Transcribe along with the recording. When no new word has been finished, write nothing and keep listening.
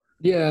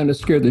Yeah, and it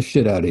scared the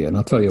shit out of you, and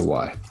I'll tell you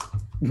why.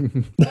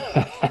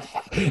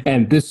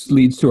 And this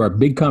leads to our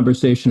big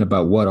conversation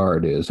about what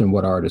art is and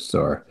what artists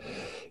are.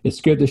 It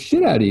scared the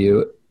shit out of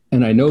you,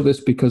 and I know this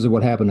because of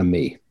what happened to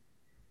me.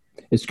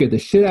 It scared the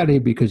shit out of you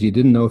because you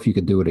didn't know if you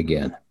could do it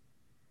again.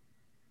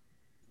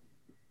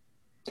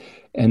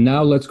 And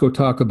now let's go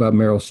talk about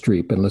Meryl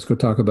Streep and let's go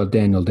talk about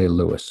Daniel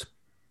Day-Lewis.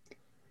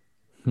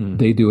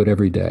 They do it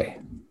every day.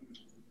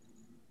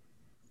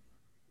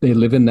 They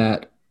live in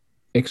that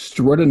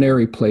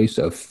extraordinary place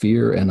of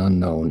fear and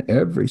unknown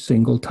every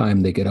single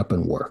time they get up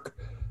and work.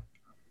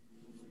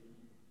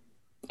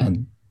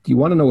 And you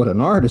want to know what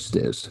an artist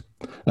is?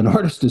 An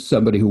artist is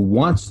somebody who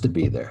wants to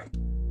be there.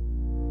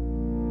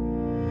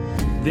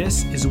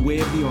 This is Way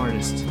of the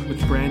Artist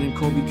with Brandon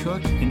Colby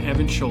Cook and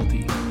Evan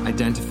Schulte.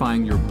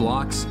 Identifying your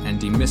blocks and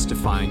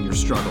demystifying your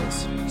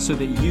struggles so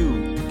that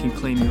you can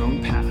claim your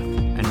own path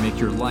and make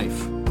your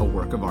life a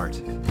work of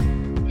art.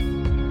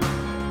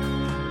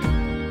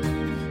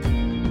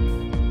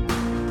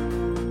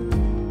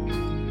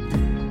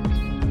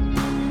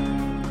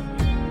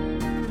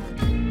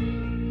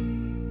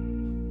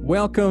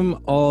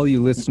 Welcome, all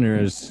you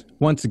listeners,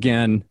 once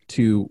again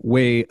to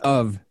Way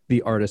of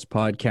the Artist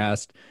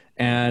podcast.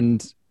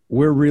 And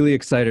we're really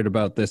excited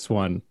about this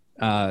one.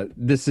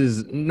 This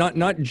is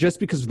not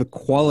just because of the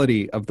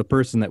quality of the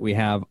person that we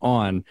have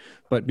on,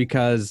 but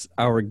because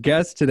our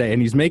guest today,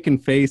 and he's making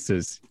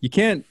faces. You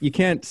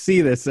can't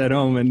see this at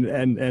home,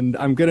 and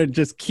I'm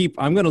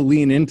gonna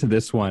lean into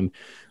this one.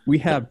 We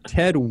have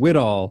Ted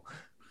Whittall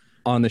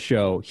on the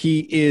show.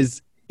 He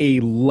is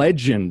a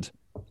legend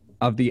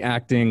of the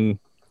acting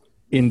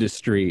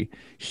industry.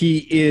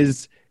 He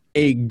is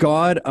a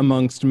god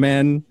amongst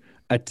men,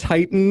 a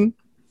titan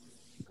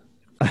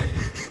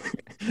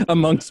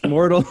amongst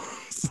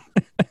mortals.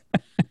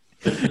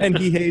 And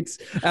he hates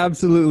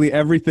absolutely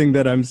everything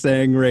that I'm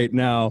saying right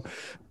now.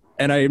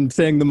 And I am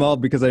saying them all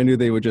because I knew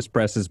they would just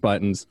press his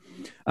buttons.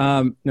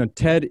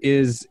 Ted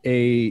is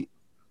a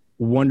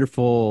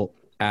wonderful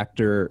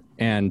actor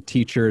and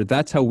teacher.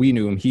 That's how we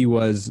knew him. He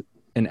was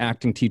an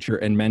acting teacher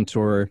and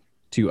mentor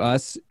to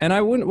us. And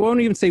I won't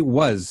even say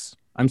was.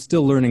 I'm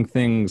still learning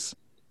things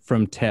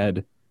from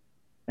Ted,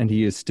 and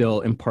he is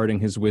still imparting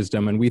his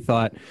wisdom. And we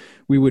thought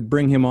we would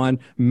bring him on.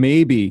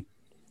 Maybe,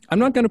 I'm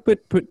not going to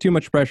put too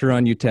much pressure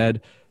on you,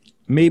 Ted.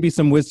 Maybe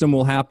some wisdom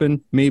will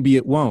happen. Maybe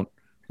it won't.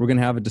 We're going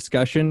to have a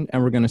discussion,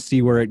 and we're going to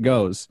see where it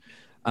goes.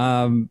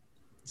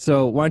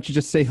 So why don't you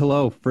just say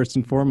hello first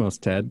and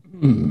foremost, Ted?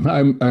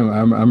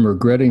 I'm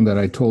regretting that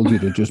I told you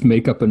to just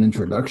make up an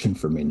introduction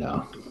for me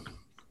now.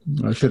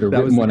 I should have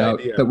written one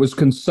out that was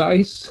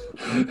concise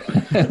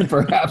and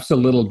perhaps a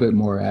little bit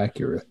more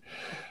accurate.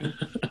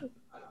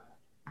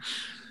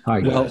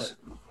 Hi, guys.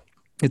 Well,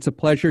 it's a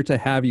pleasure to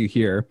have you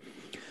here.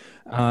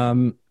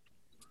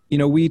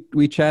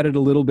 We chatted a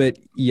little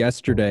bit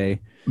yesterday.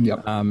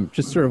 Yep.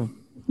 Just sort of,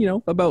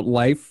 about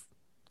life,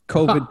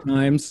 COVID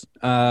times,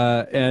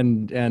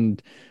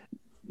 and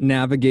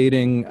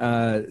navigating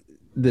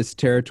this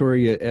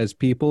territory as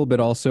people, but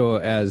also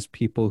as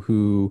people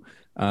who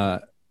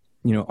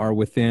are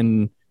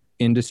within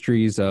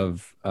industries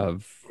of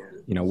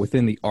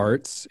within the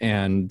arts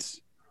and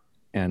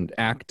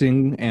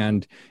acting,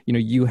 and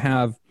you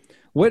have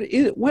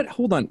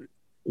hold on,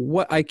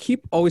 what I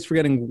keep always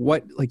forgetting,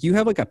 you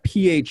have like a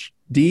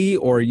PhD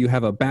or you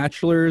have a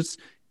bachelor's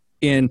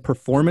in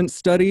performance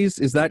studies.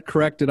 Is that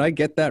correct? Did I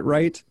get that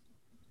right?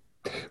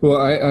 Well,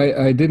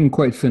 I didn't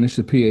quite finish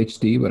the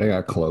PhD, but I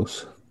got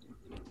close.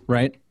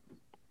 Right.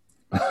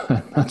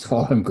 That's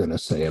all I'm going to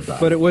say about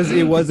it. But it was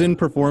in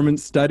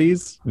performance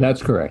studies?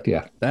 That's correct,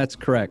 yeah. That's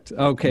correct.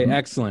 Okay,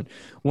 Excellent.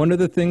 One of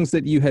the things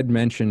that you had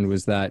mentioned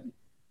was that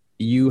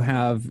you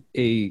have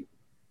a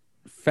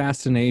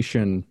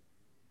fascination,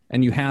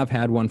 and you have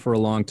had one for a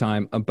long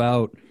time,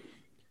 about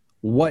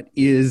what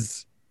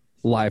is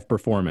live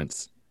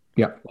performance.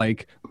 Yeah.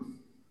 Like,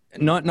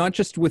 not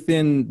just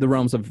within the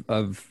realms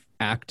of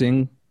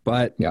acting,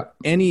 but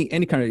any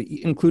kind of,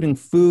 including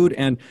food.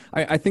 And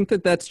I think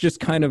that's just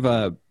kind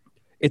of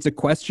it's a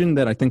question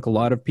that I think a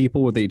lot of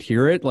people, when they'd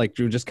hear it, like,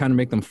 you just kind of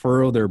make them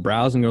furrow their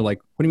brows and go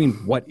like, what do you mean,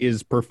 what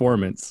is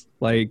performance?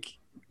 Like,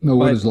 no,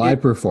 what is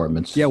live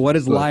performance? Yeah, what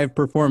is live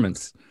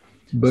performance?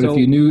 But if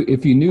you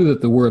knew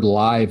that the word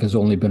live has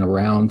only been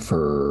around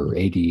for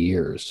 80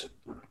 years,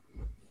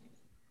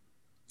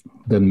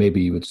 then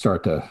maybe you would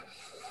start to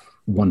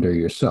wonder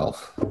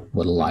yourself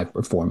what a live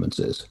performance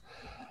is.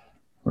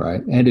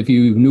 Right. And if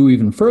you knew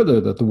even further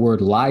that the word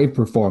live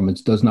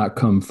performance does not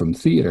come from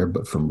theater,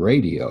 but from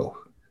radio,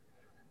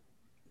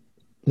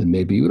 then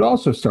maybe you would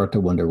also start to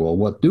wonder, well,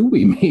 what do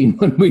we mean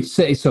when we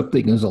say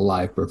something is a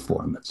live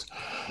performance?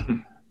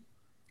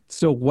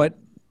 So what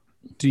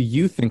do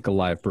you think a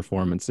live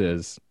performance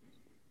is?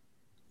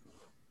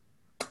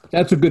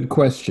 That's a good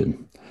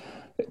question.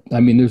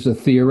 I mean, there's a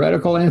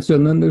theoretical answer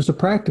and then there's a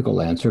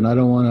practical answer. And I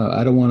don't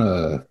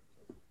want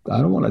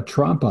to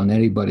trump on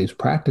anybody's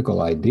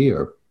practical idea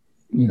or,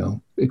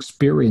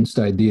 experienced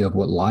idea of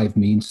what live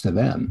means to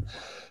them,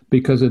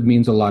 because it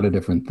means a lot of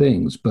different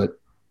things.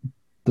 But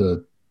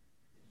the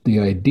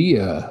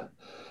idea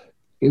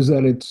is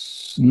that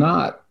it's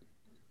not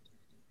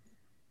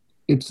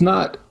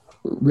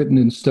written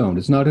in stone.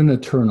 It's not an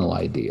eternal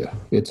idea.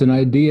 It's an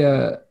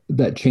idea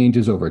that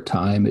changes over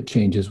time. It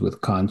changes with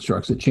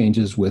constructs. It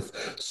changes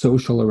with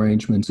social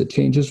arrangements. It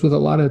changes with a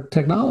lot of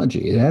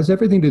technology. It has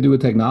everything to do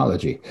with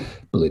technology,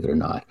 believe it or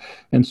not.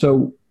 And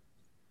so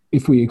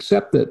if we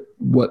accept that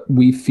what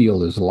we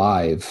feel is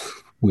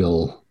live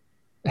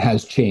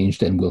has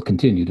changed and will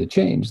continue to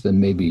change, then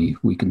maybe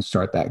we can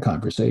start that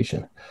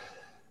conversation.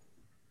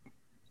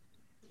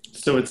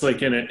 So it's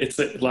like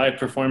live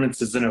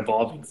performance is an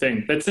evolving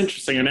thing. That's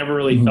interesting. I never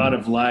really thought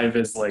of live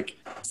as like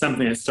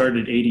something that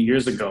started 80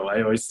 years ago.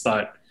 I always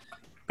thought,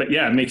 but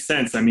yeah, it makes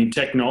sense. I mean,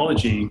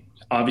 technology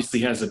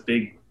obviously has a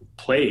big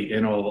play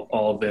in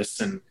all this,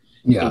 and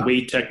the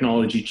way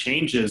technology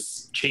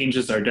changes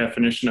our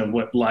definition of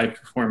what live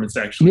performance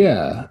actually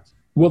is.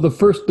 Well, the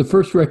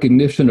first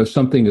recognition of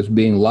something as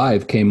being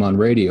live came on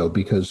radio,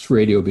 because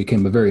radio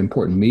became a very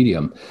important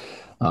medium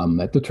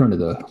at the turn of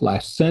the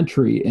last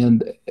century,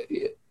 and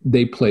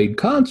they played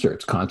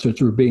concerts. Concerts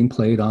were being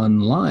played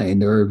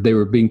online, or they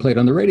were being played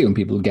on the radio, and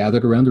people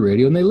gathered around the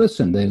radio and they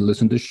listened. They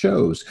listened to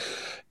shows.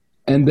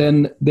 And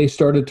then they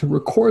started to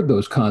record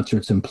those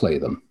concerts and play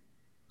them.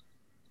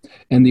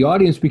 And the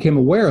audience became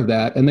aware of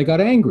that, and they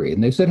got angry.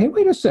 And they said, hey,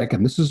 wait a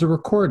second, this is a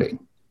recording.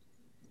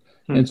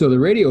 And so the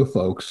radio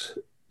folks,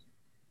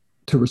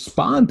 to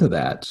respond to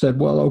that, said,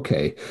 well,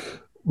 okay,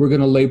 we're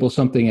going to label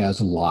something as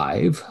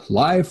live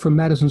from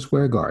Madison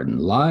Square Garden,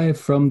 live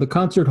from the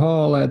concert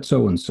hall at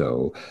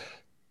so-and-so,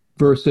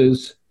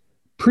 versus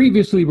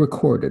previously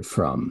recorded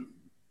from,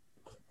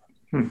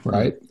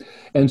 right?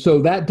 And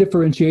so that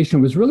differentiation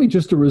was really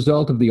just a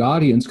result of the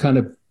audience kind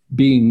of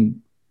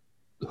being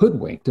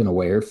hoodwinked in a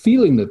way, or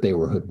feeling that they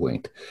were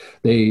hoodwinked.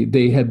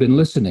 They had been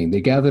listening. They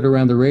gathered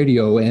around the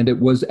radio, and it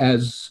was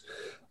as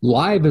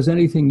live as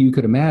anything you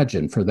could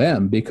imagine for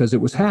them, because it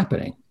was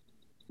happening.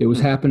 It was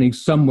happening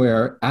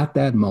somewhere at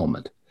that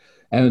moment.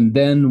 And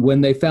then when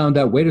they found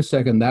out, wait a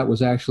second, that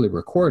was actually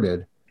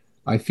recorded,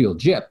 I feel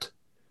gypped.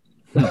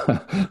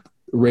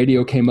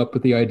 Radio came up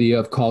with the idea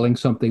of calling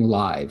something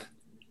live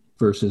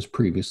versus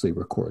previously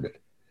recorded.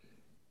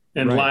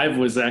 And live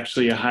was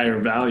actually a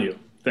higher value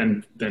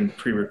than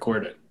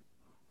pre-recorded.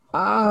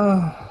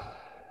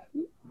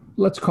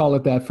 Let's call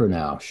it that for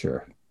now,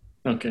 sure.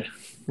 Okay.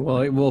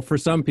 Well, for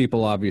some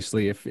people,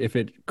 obviously, if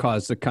it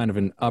caused a kind of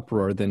an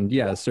uproar, then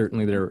yeah,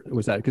 certainly there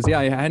was that. Because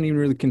I hadn't even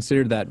really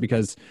considered that,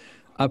 because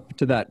up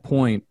to that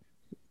point,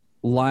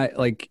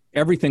 like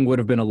everything would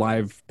have been a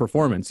live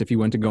performance if you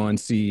went to go and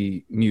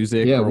see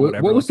music or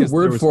whatever. What was the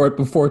word for it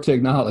before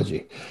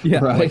technology? Yeah,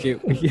 right? Like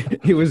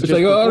it was just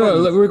like, oh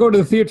no, we're going to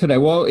the theater today.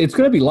 Well, it's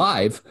going to be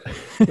live,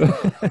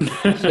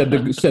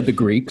 said the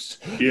Greeks.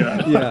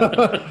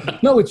 Yeah.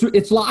 No,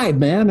 it's live,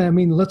 man. I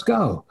mean, let's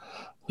go.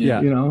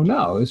 Yeah.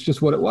 No, it's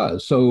just what it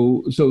was.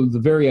 So the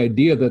very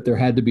idea that there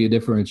had to be a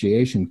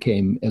differentiation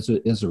came as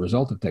a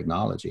result of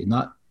technology,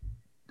 not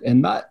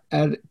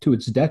to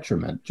its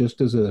detriment, just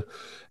as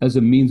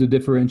a means of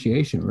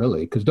differentiation,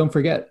 really. Because don't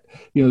forget,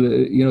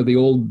 the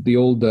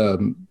old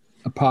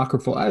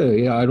apocryphal.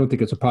 I don't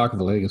think it's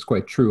apocryphal. I think it's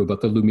quite true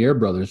about the Lumiere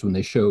brothers, when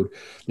they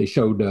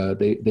filmed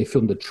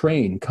a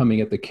train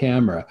coming at the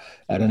camera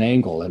at an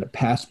angle, and it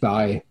passed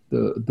by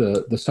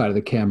the side of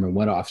the camera and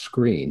went off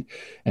screen,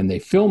 and they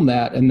filmed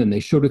that, and then they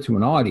showed it to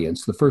an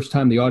audience. The first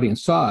time the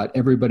audience saw it,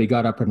 everybody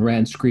got up and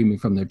ran screaming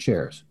from their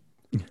chairs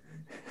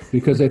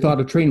because they thought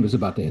a train was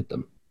about to hit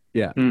them.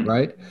 Yeah.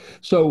 Right.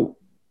 So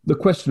the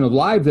question of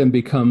live then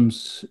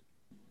becomes,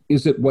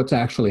 is it what's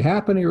actually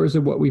happening, or is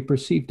it what we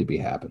perceive to be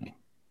happening?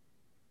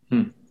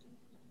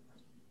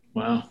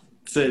 Wow.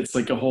 It's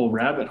like a whole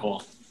rabbit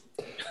hole.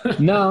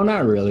 No,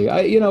 not really.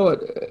 I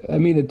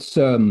mean, it's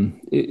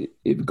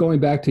going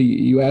back to,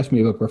 you asked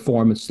me about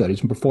performance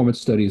studies, and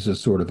performance studies is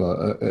sort of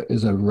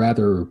a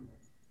rather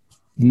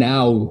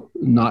now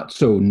not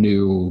so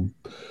new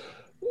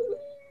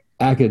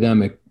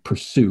academic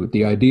pursuit.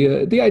 The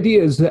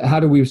idea is that how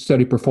do we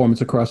study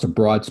performance across a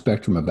broad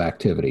spectrum of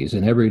activities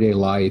in everyday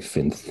life,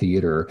 in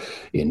theater,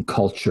 in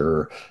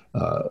culture.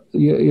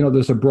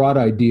 There's a broad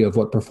idea of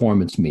what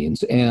performance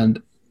means,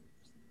 and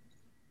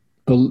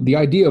the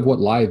idea of what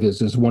live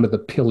is one of the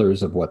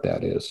pillars of what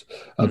that is,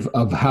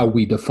 of how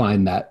we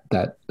define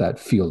that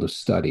field of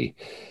study.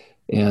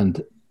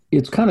 And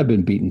it's kind of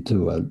been beaten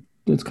to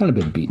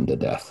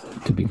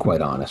death, to be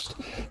quite honest.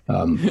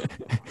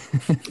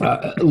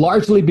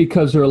 Largely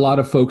because there are a lot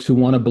of folks who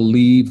want to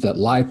believe that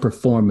live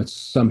performance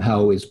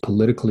somehow is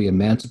politically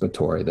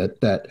emancipatory,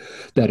 that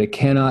it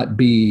cannot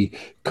be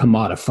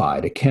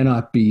commodified, it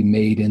cannot be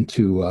made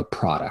into a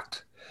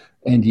product.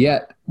 And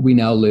yet we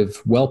now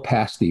live well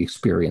past the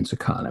experience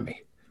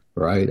economy,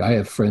 right? I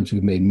have friends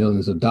who've made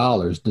millions of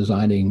dollars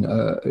designing,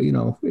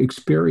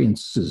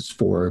 experiences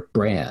for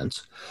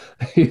brands.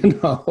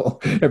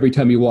 Every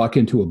time you walk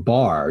into a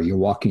bar, you're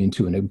walking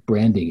into a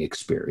branding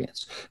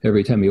experience.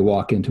 Every time you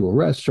walk into a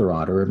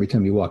restaurant, or every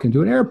time you walk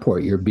into an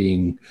airport,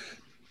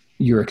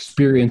 your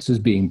experience is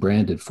being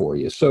branded for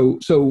you.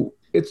 So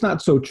it's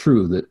not so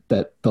true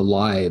that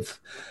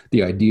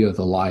the idea of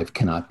the live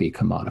cannot be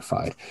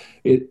commodified.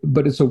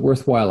 But it's a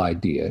worthwhile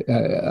idea.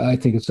 I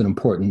think it's an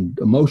important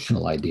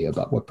emotional idea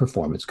about what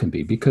performance can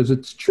be, because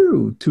it's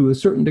true to a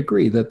certain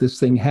degree that this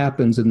thing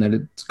happens and then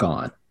it's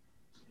gone,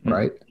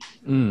 right?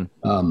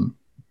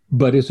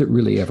 But is it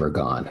really ever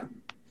gone?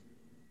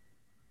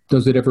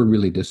 Does it ever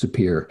really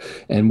disappear?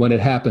 And when it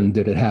happened,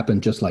 did it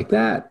happen just like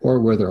that? Or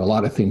were there a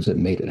lot of things that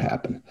made it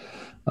happen?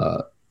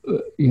 Those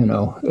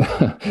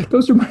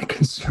are my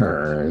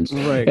concerns.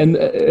 Right. And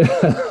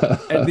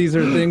these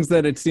are things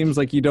that it seems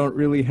like you don't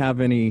really have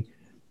any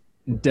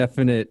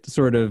definite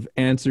sort of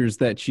answers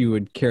that you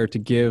would care to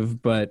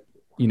give, but,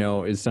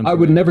 is something. I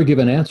would never give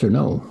an answer.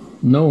 No,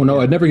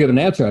 I'd never give an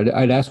answer.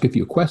 I'd ask a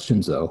few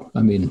questions, though.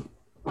 I mean,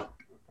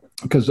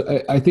 because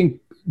I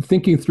think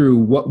thinking through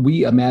what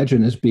we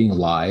imagine as being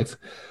live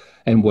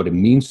and what it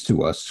means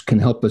to us can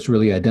help us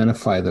really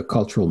identify the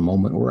cultural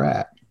moment we're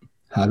at.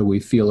 How do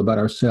we feel about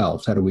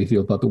ourselves? How do we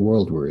feel about the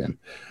world we're in?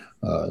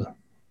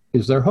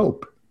 Is there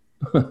hope?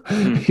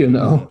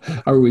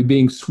 Are we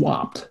being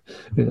swamped?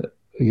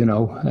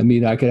 I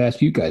mean, I could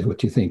ask you guys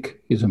what you think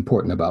is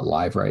important about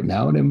live right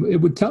now, and it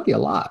would tell you a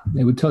lot.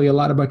 It would tell you a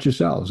lot about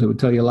yourselves. It would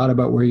tell you a lot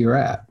about where you're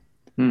at.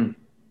 And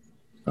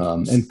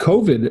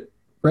COVID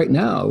right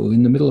now,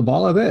 in the middle of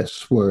all of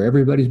this, where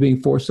everybody's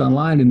being forced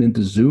online and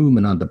into Zoom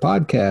and onto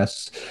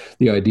podcasts,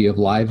 the idea of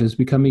live is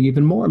becoming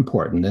even more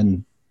important.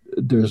 And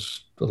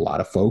there's a lot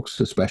of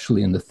folks,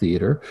 especially in the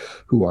theater,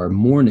 who are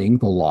mourning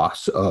the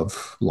loss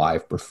of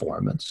live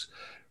performance.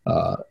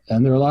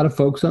 And there are a lot of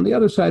folks on the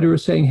other side who are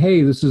saying,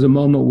 hey, this is a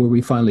moment where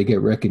we finally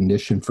get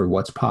recognition for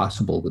what's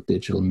possible with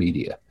digital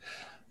media.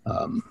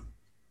 Time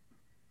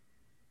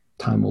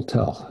will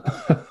tell.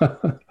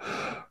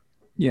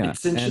 Yeah.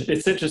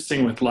 It's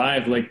interesting with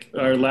live, like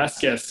our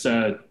last guest,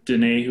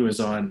 Danae, who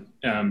was on,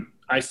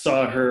 I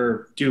saw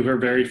her do her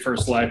very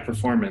first live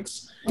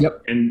performance.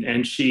 Yep.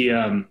 And she,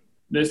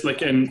 there's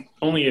and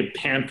only a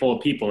handful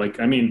of people, a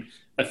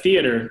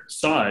theater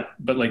saw it,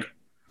 but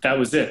that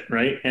was it.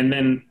 Right. And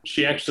then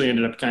she actually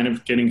ended up kind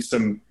of getting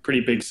some pretty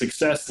big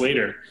success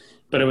later,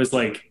 but it was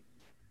I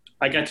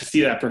got to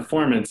see that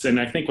performance. And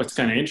I think what's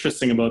kind of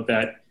interesting about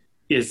that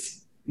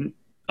is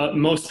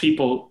most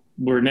people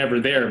were never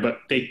there, but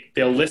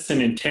they'll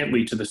listen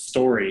intently to the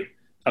story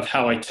of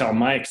how I tell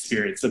my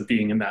experience of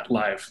being in that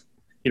live.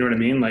 You know what I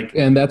mean?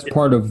 And that's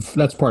part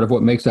of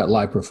what makes that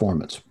live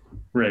performance.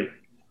 Right.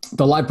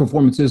 The live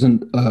performance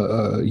isn't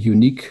a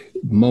unique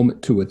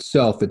moment to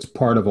itself. It's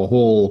part of a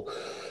whole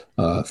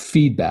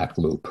feedback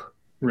loop.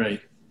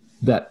 Right.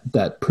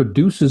 That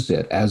produces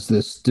it as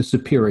this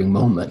disappearing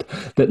moment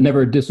that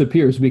never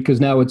disappears, because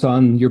now it's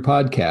on your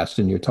podcast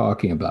and you're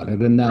talking about it.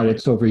 And now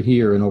it's over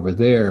here and over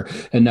there.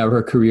 And now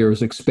her career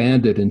has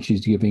expanded and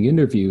she's giving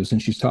interviews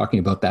and she's talking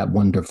about that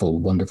wonderful,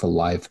 wonderful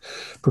live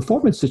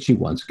performance that she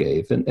once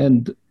gave.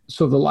 And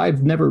so the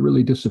live never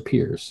really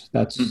disappears.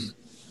 That's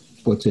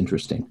what's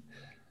interesting.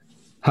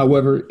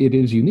 However, it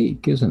is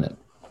unique, isn't it?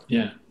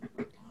 Yeah.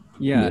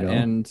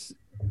 Yeah.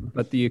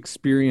 But the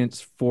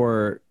experience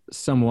for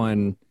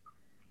someone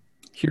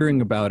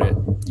hearing about it,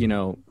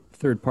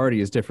 third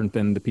party is different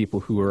than the people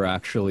who are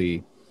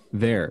actually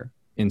there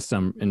in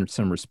some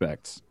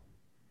respects.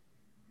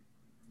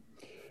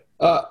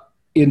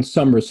 In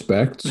some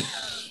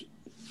respects,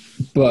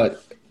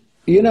 but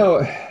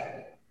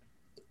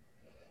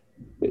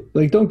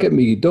don't get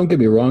me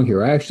wrong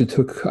here. I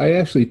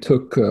actually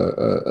took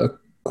a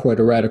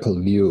quite a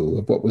radical view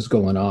of what was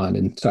going on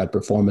inside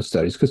performance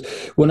studies, because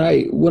when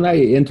I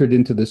entered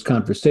into this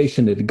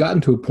conversation, it had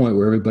gotten to a point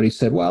where everybody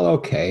said, well,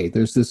 okay,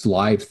 there's this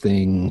live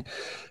thing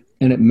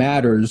and it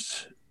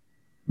matters,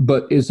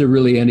 but is there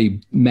really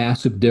any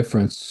massive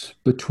difference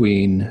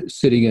between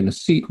sitting in a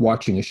seat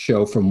watching a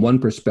show from one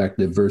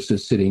perspective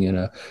versus sitting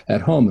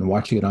at home and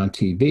watching it on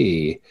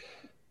TV,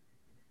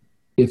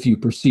 if you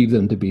perceive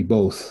them to be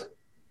both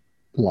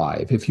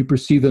live, if you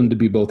perceive them to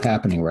be both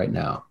happening right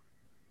now?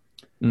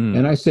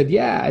 And I said,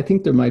 yeah, I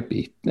think there might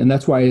be. And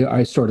that's why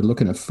I started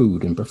looking at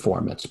food and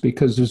performance,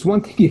 because there's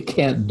one thing you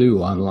can't do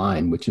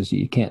online, which is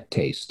you can't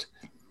taste.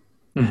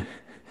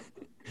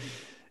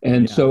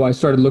 So I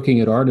started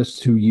looking at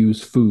artists who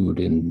use food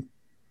in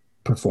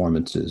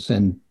performances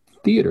and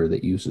theater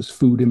that uses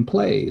food in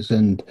plays,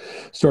 and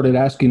started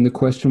asking the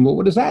question, well,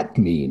 what does that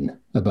mean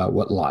about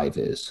what live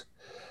is?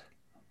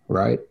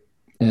 Right?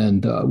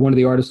 And one of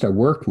the artists I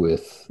worked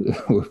with,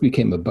 who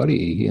became a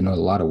buddy in a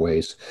lot of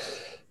ways,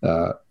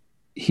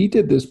 he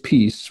did this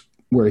piece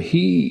where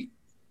he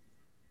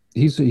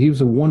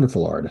was a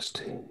wonderful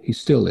artist. He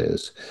still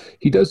is.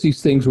 He does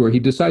these things where he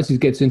decides he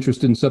gets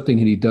interested in something,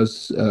 and he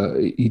does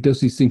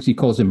these things he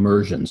calls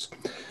immersions,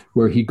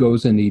 where he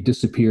goes and he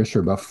disappears for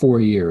about 4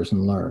 years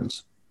and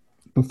learns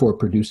before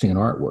producing an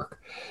artwork.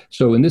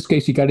 So in this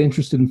case, he got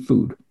interested in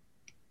food.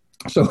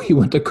 So he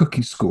went to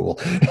cooking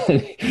school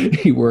and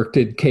he worked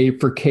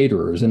for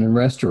caterers and in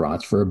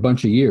restaurants for a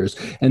bunch of years.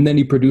 And then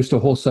he produced a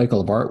whole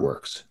cycle of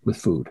artworks with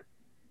food.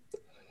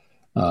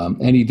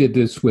 And he did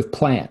this with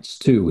plants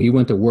too. He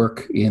went to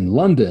work in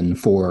London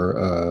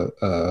for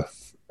a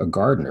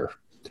gardener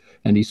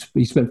and he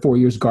spent 4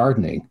 years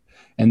gardening,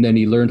 and then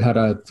he learned how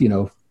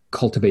to,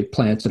 cultivate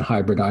plants and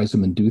hybridize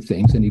them and do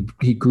things. And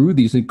he grew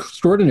these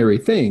extraordinary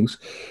things,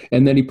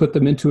 and then he put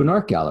them into an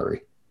art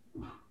gallery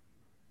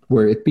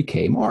where it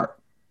became art.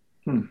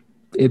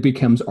 It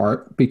becomes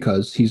art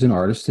because he's an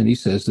artist and he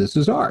says this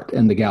is art,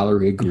 and the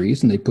gallery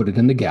agrees, and they put it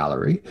in the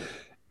gallery,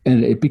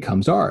 and it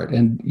becomes art.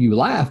 And you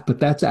laugh, but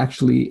that's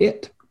actually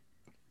it.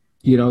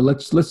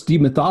 Let's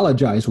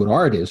demythologize what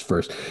art is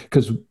first,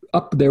 because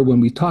up there, when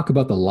we talk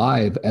about the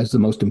live as the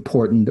most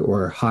important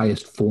or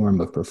highest form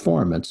of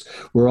performance,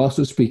 we're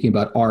also speaking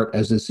about art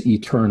as this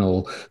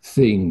eternal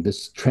thing,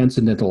 this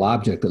transcendental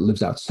object that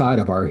lives outside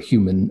of our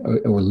human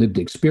or lived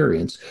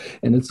experience.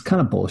 And it's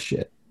kind of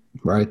bullshit,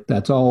 right?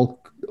 That's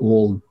all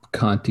old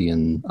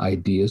Kantian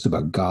ideas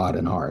about God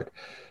and art.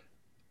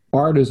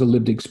 Art is a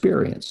lived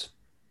experience,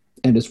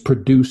 and is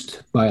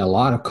produced by a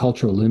lot of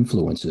cultural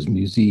influences,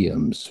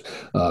 museums,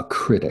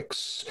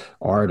 critics,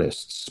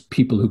 artists,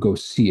 people who go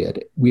see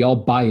it. We all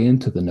buy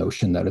into the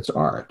notion that it's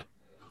art,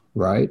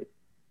 right?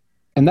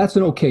 And that's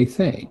an okay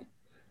thing,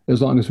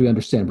 as long as we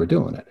understand we're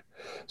doing it.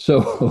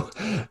 So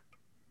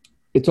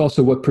it's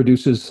also what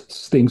produces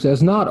things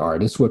as not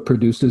art. It's what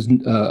produces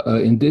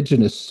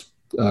indigenous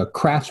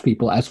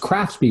craftspeople as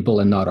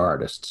craftspeople and not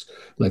artists.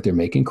 Like they're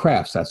making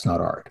crafts, that's not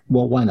art.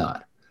 Well, why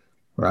not,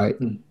 right?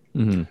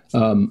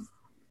 Mm-hmm.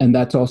 And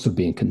that's also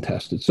being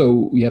contested.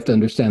 So you have to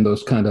understand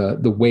those kind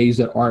of the ways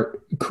that art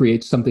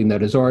creates something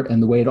that is art,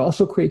 and the way it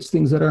also creates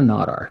things that are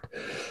not art.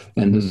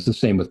 And this is the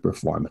same with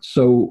performance.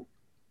 So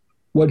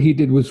what he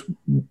did was,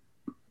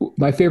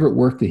 my favorite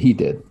work that he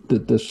did,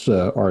 that this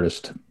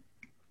artist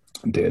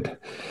did,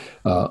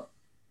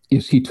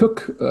 is he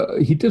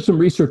did some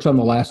research on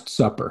the Last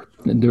Supper.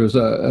 And there was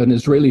an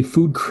Israeli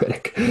food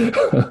critic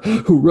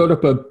who wrote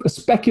up a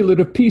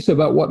speculative piece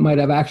about what might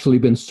have actually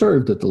been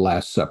served at the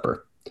Last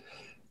Supper.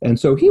 And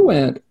so he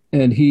went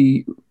and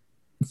he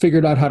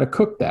figured out how to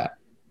cook that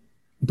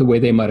the way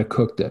they might have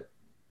cooked it.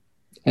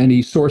 And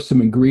he sourced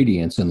some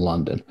ingredients in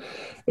London,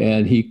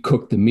 and he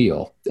cooked the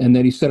meal. And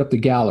then he set up the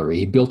gallery.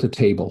 He built a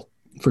table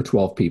for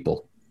 12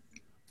 people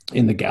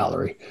in the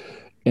gallery.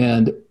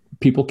 And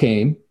people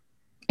came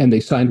and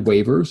they signed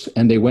waivers,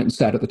 and they went and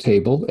sat at the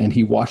table, and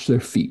he washed their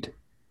feet.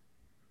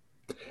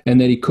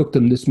 And then he cooked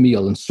them this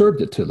meal and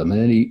served it to them.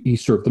 And then he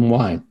served them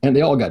wine, and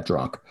they all got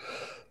drunk.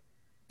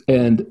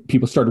 And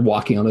people started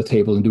walking on the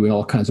table and doing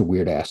all kinds of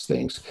weird ass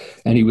things.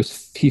 And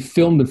he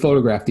filmed and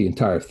photographed the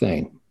entire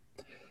thing.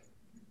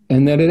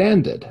 And then it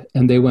ended,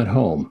 and they went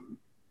home.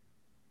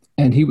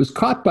 And he was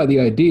caught by the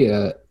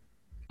idea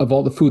of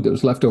all the food that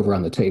was left over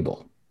on the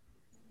table.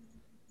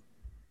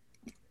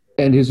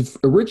 And his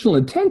original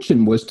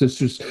intention was to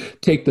just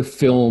take the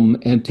film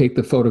and take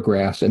the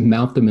photographs and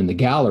mount them in the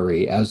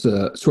gallery as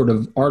a sort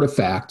of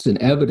artifacts and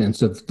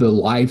evidence of the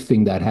live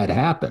thing that had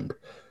happened.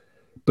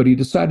 But he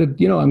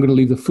decided, I'm going to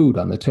leave the food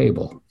on the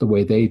table the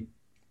way they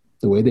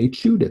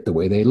chewed it, the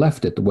way they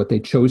left it, what they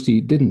chose to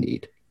eat, didn't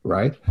eat,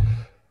 right?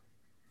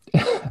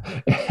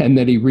 And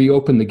then he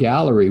reopened the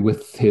gallery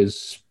with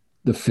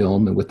the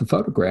film and with the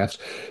photographs,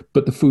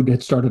 but the food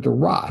had started to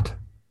rot.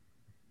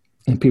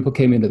 And people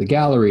came into the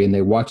gallery and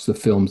they watched the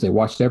films, they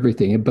watched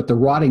everything, but the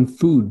rotting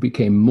food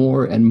became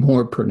more and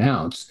more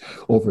pronounced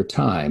over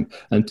time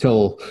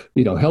until,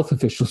 health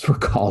officials were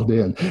called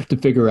in to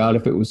figure out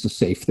if it was a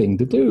safe thing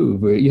to do.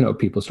 But,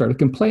 people started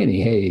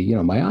complaining, hey,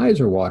 my eyes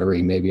are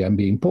watering, maybe I'm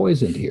being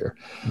poisoned here.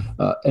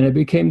 And it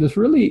became this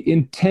really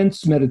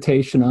intense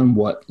meditation on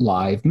what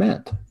live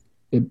meant,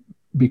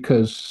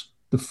 because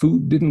the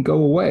food didn't go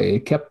away.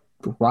 It kept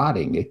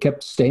rotting. It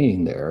kept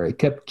staying there. It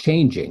kept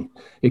changing.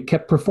 It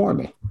kept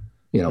performing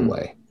in a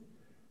way.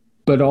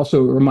 But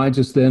also it reminds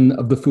us then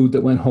of the food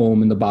that went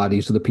home in the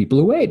bodies of the people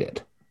who ate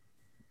it.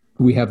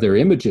 We have their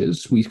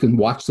images. We can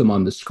watch them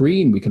on the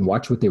screen. We can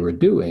watch what they were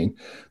doing.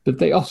 But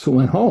they also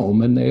went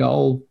home and they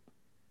all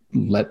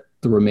let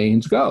the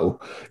remains go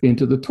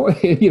into the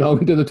toilet,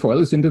 into the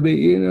toilets, into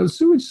the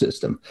sewage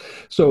system.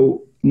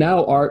 So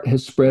now art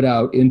has spread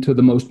out into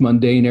the most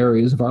mundane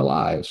areas of our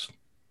lives.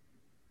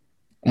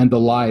 And the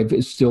live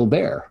is still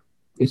there.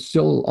 It's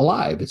still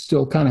alive. It's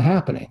still kind of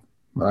happening,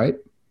 right?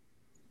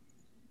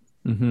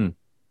 Mm-hmm.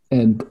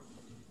 And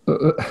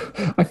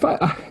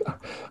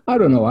I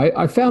don't know.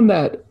 I found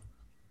it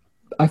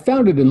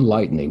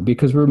enlightening,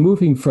 because we're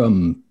moving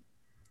from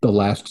the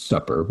Last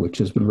Supper, which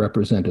has been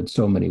represented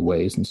so many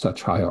ways in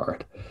such high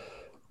art,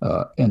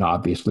 and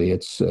obviously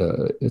it's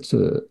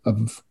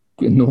of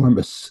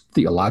enormous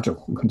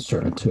theological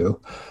concern too.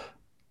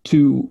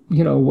 To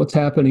what's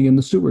happening in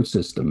the sewer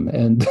system,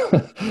 and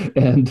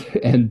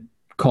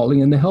calling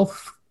in the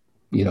health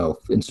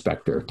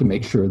inspector to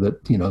make sure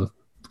that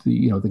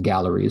the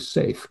gallery is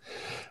safe.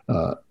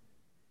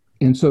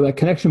 And so that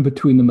connection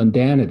between the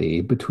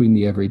mundanity, between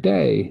the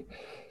everyday,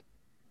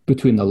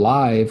 between the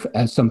live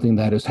as something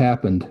that has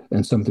happened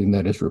and something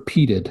that is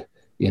repeated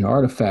in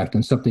artifact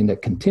and something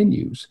that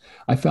continues,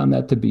 I found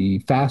that to be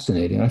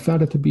fascinating. I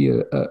found it to be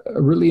a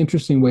really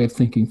interesting way of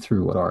thinking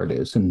through what art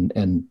is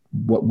and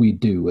what we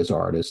do as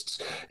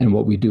artists and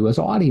what we do as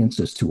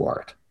audiences to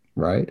art,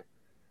 right?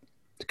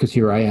 because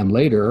here I am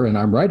later and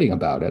I'm writing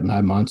about it, and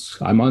I'm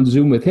on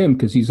Zoom with him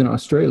because he's in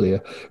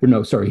Australia, or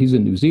no, sorry, he's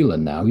in New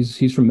Zealand now.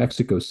 He's from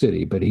Mexico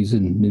City, but he's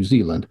in New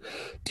Zealand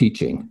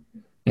teaching.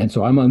 And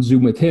so I'm on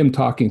Zoom with him,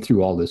 talking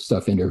through all this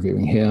stuff,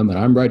 interviewing him, and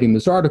I'm writing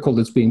this article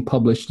that's being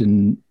published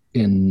in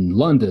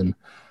London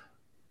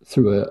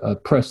through a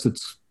press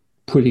that's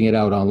putting it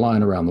out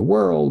online around the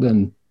world.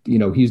 And,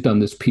 he's done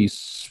this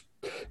piece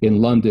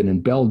in London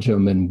and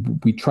Belgium, and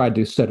we tried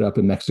to set it up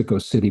in Mexico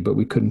City, but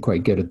we couldn't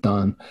quite get it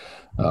done.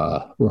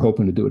 We're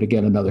hoping to do it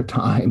again another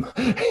time,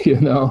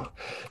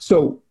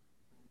 So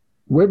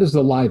where does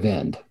the live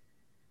end?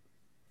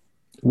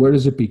 Where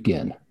does it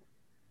begin?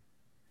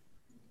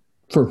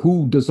 For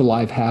who does the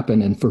live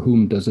happen, and for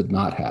whom does it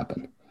not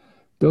happen?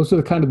 Those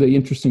are kind of the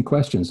interesting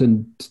questions.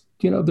 And,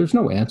 there's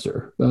no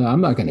answer.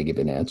 I'm not going to give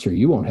an answer.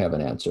 You won't have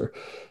an answer.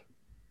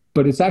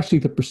 But it's actually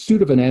the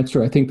pursuit of an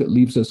answer, I think, that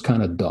leaves us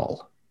kind of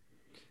dull.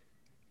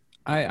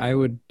 I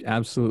would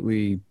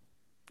absolutely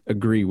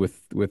agree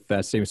with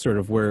that same sort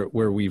of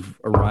where we've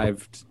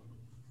arrived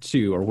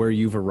to, or where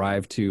you've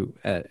arrived to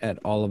at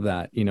all of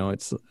that.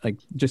 It's like,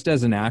 just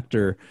as an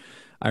actor,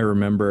 I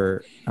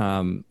remember,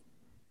 and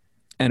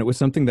it was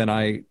something that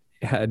I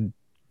had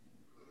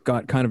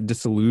got kind of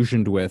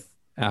disillusioned with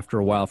after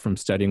a while from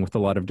studying with a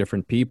lot of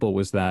different people,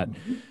 was that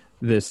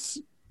this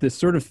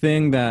sort of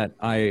thing that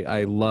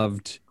I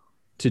loved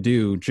to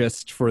do,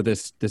 just for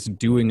this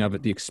doing of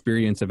it, the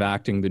experience of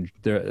acting,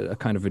 the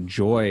kind of a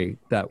joy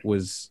that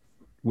was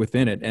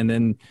within it. And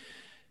then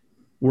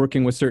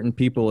working with certain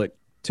people, it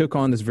took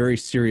on this very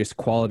serious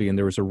quality, and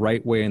there was a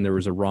right way and there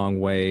was a wrong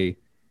way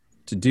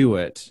to do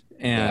it.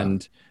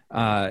 And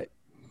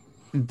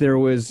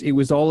it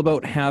was all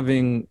about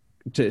having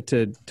to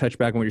touch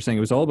back on what you're saying.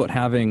 It was all about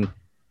having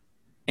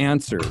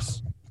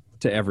answers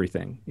to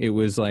everything. It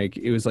was like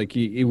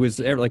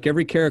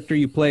every character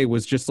you play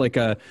was just like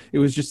a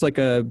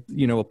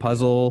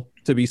puzzle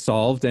to be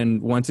solved.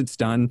 And once it's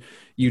done,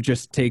 you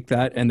just take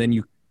that and then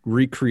you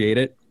recreate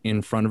it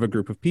in front of a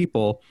group of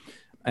people.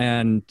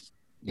 And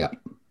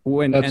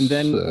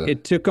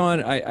it took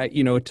on,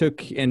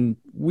 and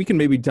we can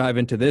maybe dive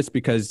into this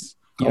because,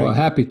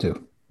 happy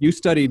to. You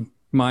studied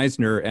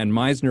Meisner, and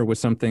Meisner was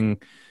something,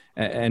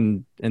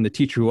 and the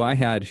teacher who I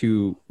had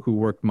who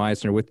worked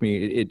Meisner with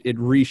me, it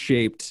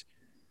reshaped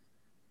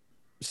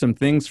some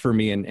things for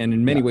me, and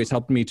in many ways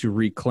helped me to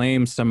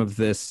reclaim some of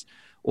this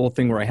old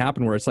thing where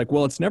it's like,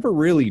 well, it's never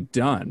really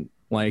done.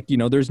 Like,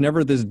 there's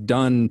never this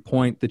done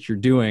point that you're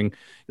doing.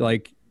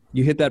 Like,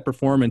 you hit that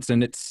performance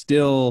and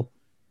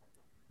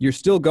you're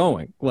still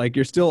going, like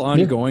you're still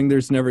ongoing.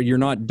 You're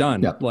not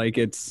done. Like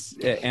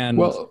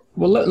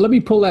let me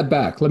pull that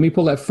back. Let me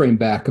pull that frame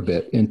back a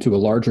bit into a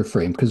larger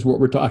frame, because what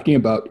we're talking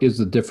about is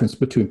the difference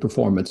between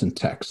performance and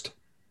text.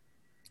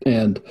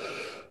 And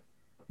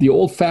the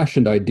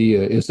old-fashioned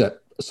idea is that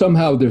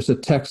somehow there's a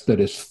text that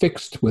is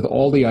fixed with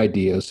all the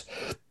ideas,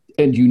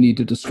 and you need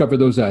to discover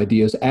those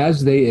ideas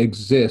as they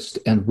exist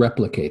and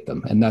replicate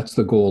them. And that's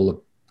the goal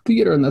of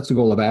theater, and that's the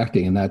goal of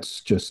acting, and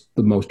that's just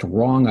the most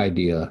wrong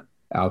idea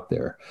out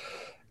there.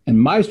 And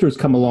Meisner's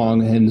come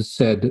along and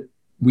said,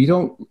 we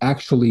don't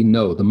actually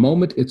know. The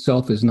moment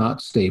itself is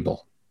not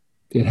stable.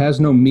 It has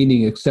no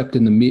meaning except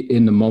in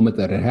the moment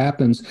that it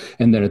happens,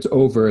 and then it's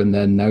over, and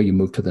then now you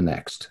move to the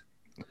next.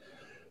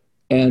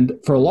 And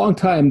for a long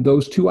time,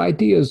 those two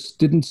ideas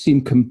didn't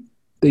seem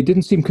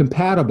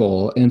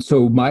compatible, and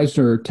so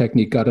Meisner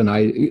technique got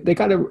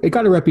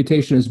a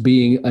reputation as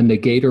being a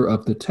negator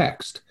of the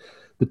text.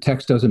 The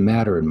text doesn't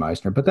matter in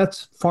Meisner, but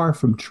that's far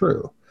from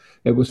true.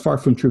 It was far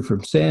from true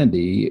from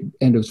Sandy,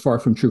 and it was far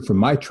from true from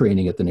my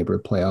training at the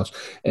Neighborhood Playhouse,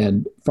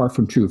 and far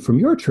from true from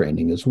your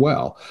training as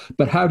well.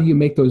 But how do you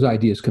make those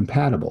ideas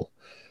compatible?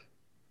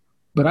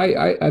 But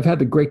I've had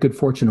the great good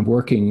fortune of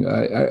working.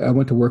 I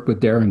went to work with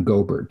Darren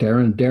Gobert.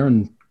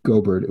 Darren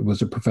Gobert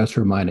was a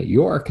professor of mine at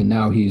York, and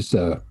now he's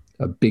a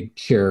big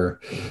chair,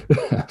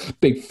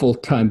 big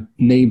full-time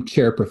named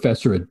chair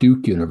professor at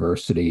Duke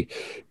University,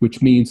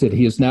 which means that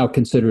he is now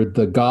considered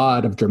the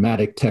god of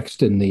dramatic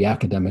text in the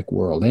academic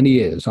world. And he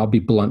is. I'll be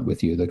blunt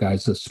with you. The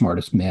guy's the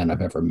smartest man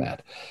I've ever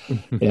met.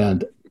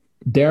 And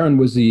Darren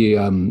was the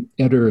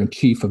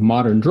editor-in-chief of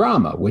Modern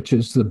Drama, which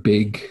is the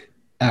big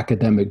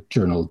academic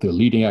journal, the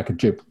leading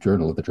academic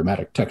journal of the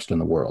dramatic text in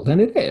the world.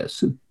 And it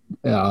is.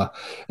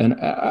 And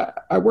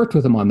I worked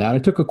with him on that. I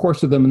took a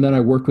course with him, and then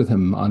I worked with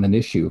him on an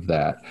issue of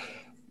that.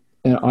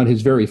 And on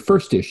his very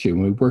first issue,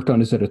 we worked on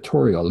his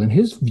editorial. And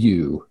his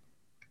view,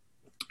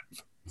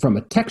 from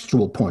a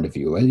textual point of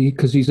view,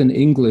 because he's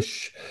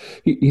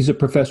he's a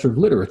professor of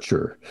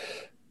literature,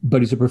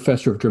 but he's a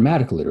professor of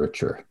dramatic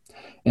literature.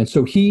 And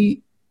so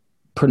he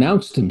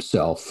pronounced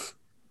himself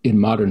in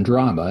Modern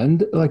Drama.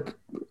 And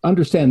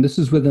understand, this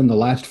is within the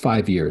last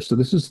 5 years, so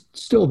this is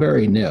still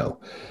very new.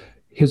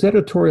 His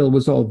editorial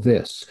was all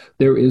this: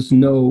 there is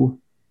no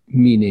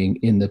meaning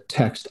in the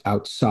text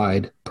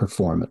outside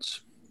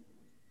performance.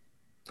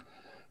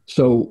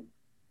 So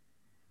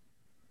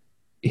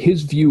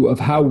his view of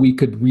how we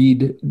could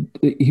read,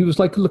 he was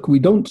like, look, we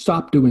don't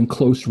stop doing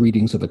close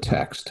readings of a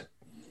text.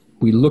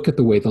 We look at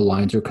the way the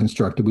lines are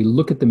constructed. We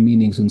look at the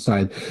meanings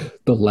inside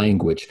the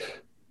language.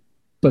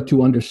 But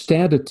to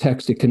understand a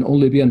text, it can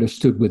only be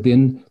understood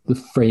within the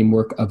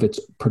framework of its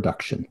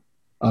production,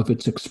 of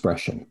its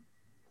expression.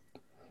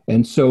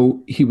 And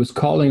so he was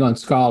calling on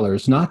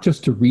scholars not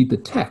just to read the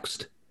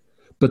text,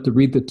 but to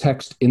read the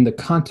text in the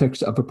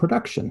context of a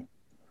production.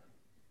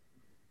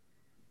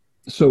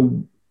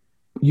 So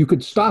you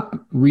could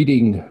stop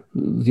reading,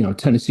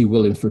 Tennessee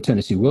Williams for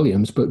Tennessee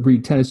Williams, but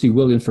read Tennessee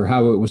Williams for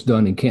how it was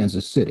done in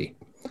Kansas City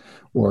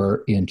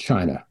or in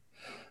China.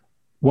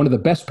 One of the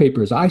best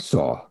papers I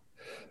saw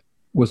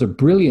was a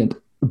brilliant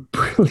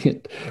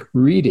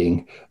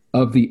reading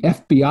of the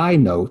FBI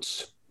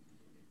notes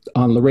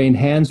on Lorraine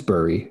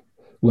Hansberry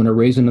when A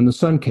Raisin in the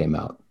Sun came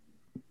out.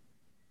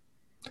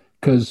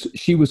 Because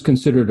she was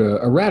considered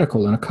a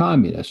radical and a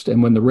communist.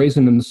 And when The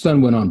Raisin in the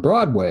Sun went on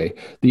Broadway,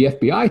 the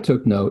FBI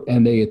took note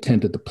and they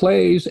attended the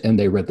plays and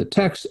they read the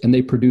text and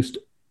they produced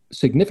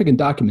significant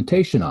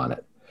documentation on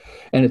it.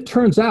 And it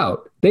turns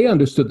out they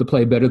understood the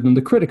play better than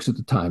the critics at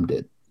the time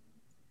did.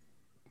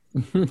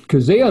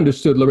 Because they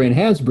understood Lorraine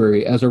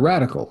Hansberry as a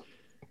radical.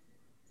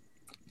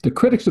 The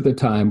critics at the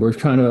time were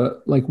trying to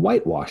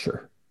whitewash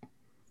her.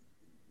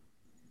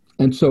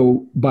 And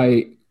so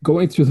by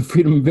going through the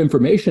Freedom of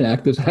Information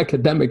Act, this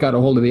academic got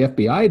a hold of the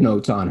FBI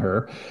notes on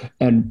her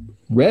and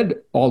read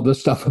all the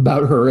stuff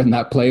about her in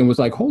that play and was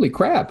like, holy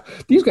crap,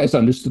 these guys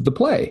understood the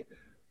play.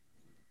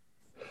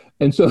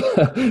 And so,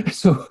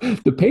 so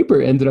the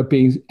paper ended up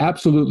being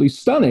absolutely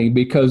stunning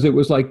because it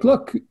was like,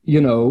 look,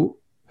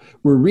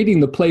 we're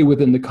reading the play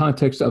within the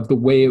context of the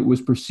way it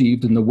was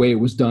perceived and the way it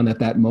was done at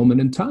that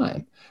moment in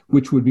time,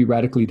 which would be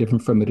radically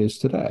different from the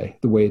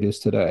way it is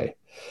today.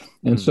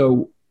 And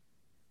so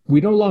we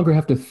no longer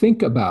have to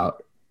think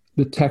about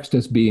the text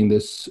as being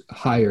this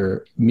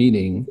higher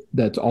meaning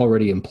that's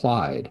already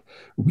implied.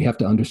 We have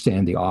to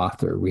understand the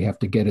author. We have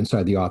to get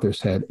inside the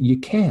author's head. You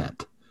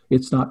can't.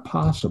 It's not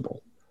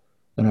possible.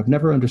 And I've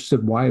never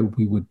understood why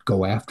we would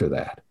go after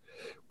that.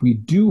 We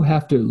do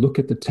have to look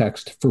at the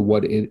text for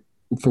what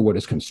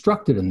is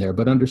constructed in there,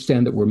 but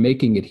understand that we're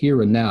making it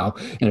here and now.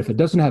 And if it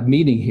doesn't have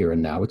meaning here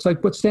and now, it's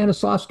like what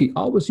Stanislavski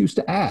always used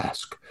to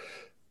ask.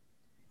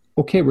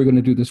 Okay, we're going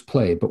to do this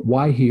play, but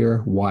why here?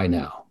 Why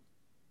now?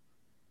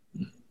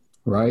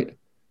 Right?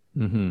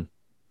 Mm-hmm.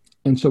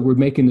 And so we're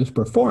making this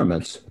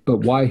performance, but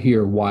why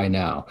here? Why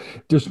now?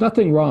 There's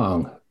nothing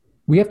wrong.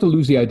 We have to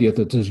lose the idea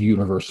that there's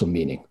universal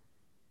meaning,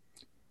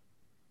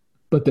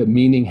 but that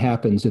meaning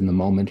happens in the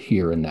moment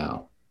here and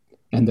now,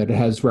 and that it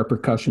has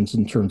repercussions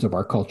in terms of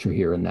our culture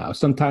here and now.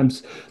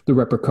 Sometimes the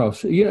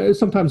repercussions,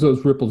 sometimes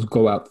those ripples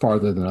go out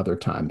farther than other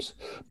times,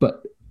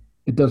 but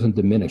it doesn't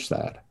diminish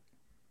that.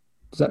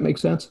 Does that make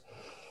sense?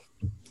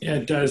 Yeah,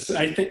 it does.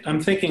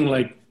 I'm thinking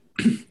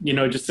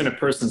just in a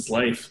person's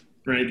life,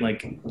 right?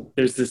 Like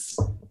there's this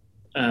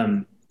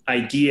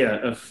idea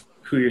of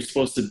who you're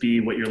supposed to be,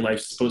 what your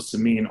life's supposed to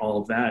mean,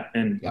 all of that.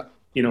 And,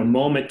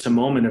 moment to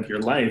moment of your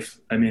life,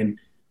 I mean,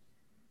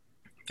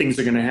 things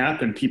are going to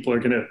happen. People are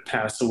going to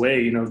pass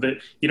away,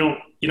 that you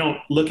don't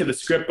look at the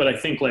script, but I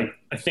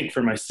think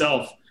for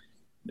myself,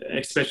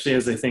 especially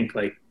as I think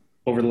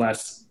over the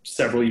last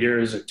several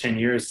years or 10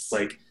 years, it's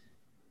like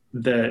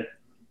the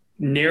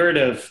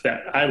narrative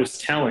that I was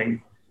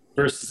telling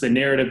versus the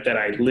narrative that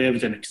I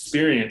lived and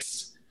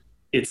experienced.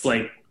 It's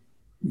like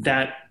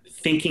that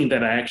thinking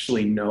that I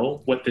actually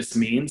know what this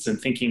means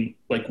and thinking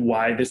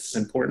why this is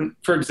important.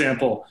 For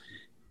example,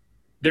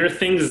 there are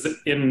things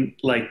in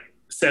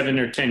 7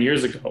 or 10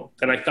 years ago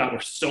that I thought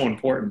were so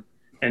important.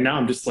 And now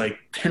I'm just they're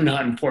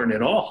not important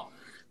at all.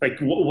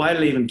 Why do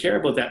I even care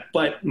about that?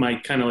 But my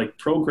kind of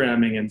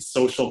programming and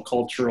social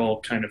cultural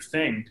kind of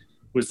thing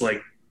was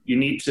you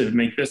need to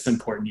make this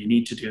important. You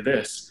need to do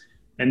this.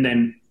 And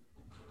then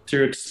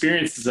through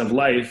experiences of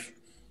life,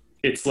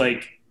 it's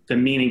the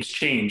meanings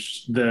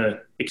changed.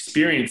 The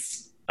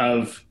experience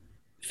of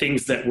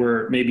things that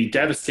were maybe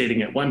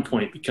devastating at one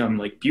point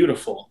become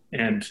beautiful.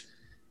 And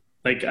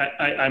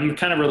I'm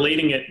kind of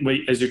relating it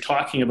as you're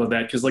talking about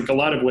that, because a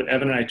lot of what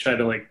Evan and I try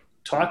to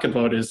talk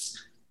about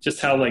is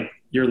just how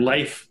your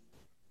life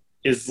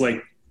is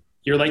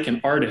you're like an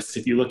artist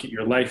if you look at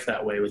your life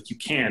that way.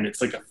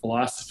 It's a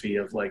philosophy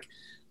of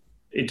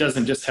it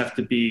doesn't just have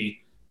to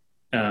be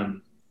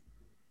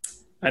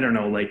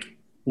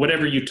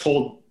whatever you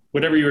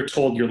were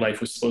told your life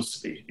was supposed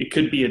to be. It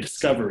could be a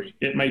discovery.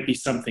 It might be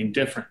something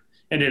different.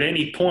 And at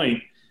any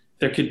point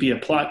there could be a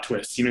plot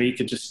twist. You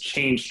could just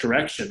change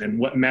direction, and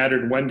what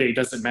mattered one day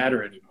doesn't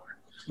matter anymore.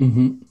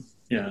 Mm-hmm.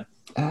 Yeah.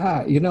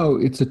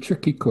 It's a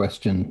tricky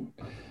question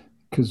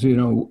because,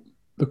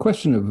 the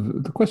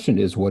question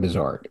is, what is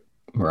art?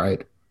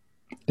 Right.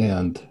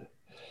 And,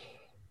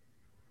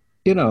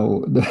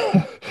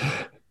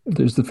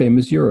 there's the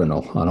famous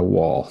urinal on a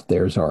wall.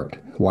 There's art.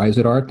 Why is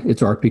it art?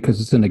 It's art because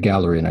it's in a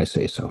gallery and I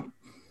say so.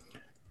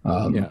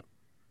 Yeah.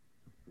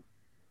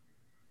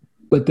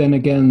 But then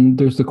again,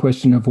 there's the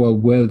question of,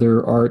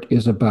 whether art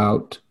is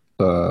about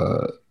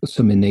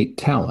some innate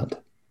talent.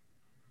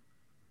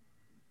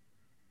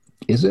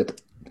 Is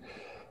it?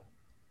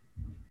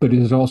 but it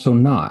is also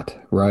not,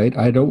 right?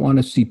 I don't want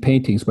to see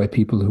paintings by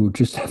people who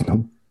just have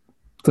no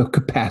the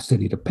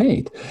capacity to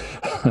paint.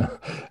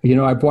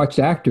 I've watched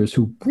actors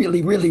who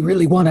really, really,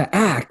 really want to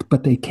act,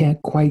 but they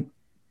can't quite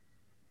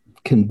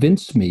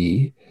convince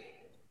me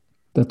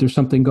that there's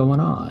something going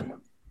on.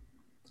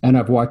 And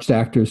I've watched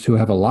actors who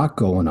have a lot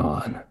going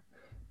on,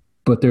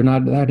 but they're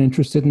not that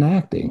interested in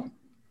acting.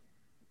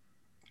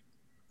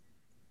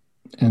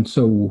 And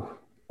so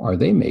are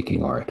they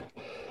making art?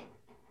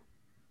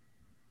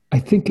 I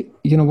think,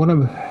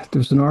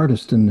 there's an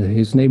artist and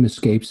his name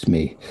escapes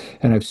me,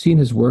 and I've seen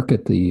his work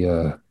at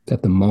the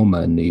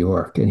MoMA in New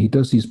York, and he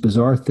does these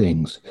bizarre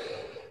things.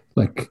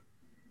 Like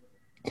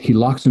he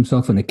locks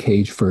himself in a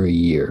cage for a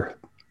year,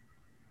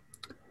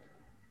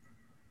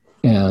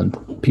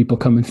 and people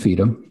come and feed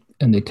him,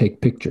 and they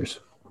take pictures.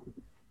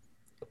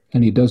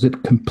 And he does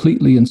it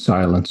completely in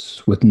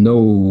silence with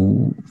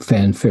no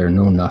fanfare,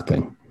 no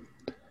nothing.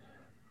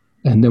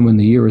 And then when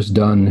the year is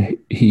done,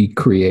 he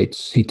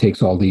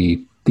takes all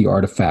the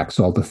artifacts,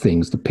 all the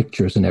things, the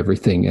pictures and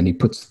everything, and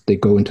they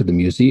go into the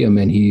museum,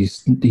 and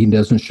he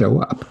doesn't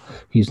show up.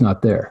 He's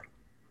not there.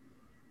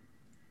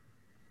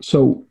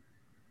 So,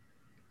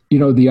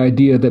 the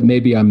idea that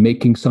maybe I'm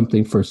making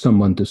something for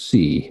someone to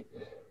see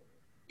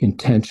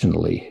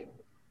intentionally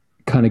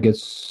kind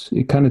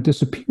of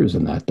disappears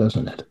in that,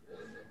 doesn't it?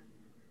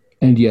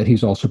 And yet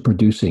he's also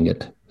producing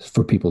it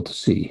for people to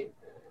see.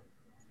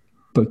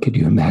 But could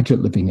you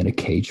imagine living in a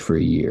cage for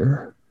a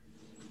year?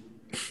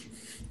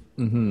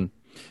 Mm-hmm.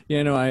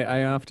 Yeah,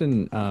 I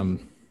often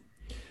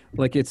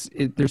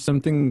there's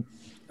something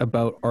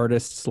about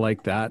artists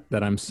like that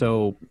I'm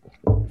so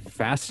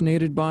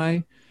fascinated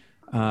by.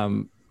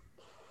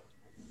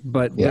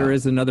 But there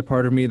is another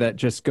part of me that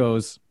just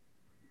goes,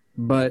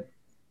 but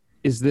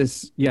is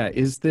this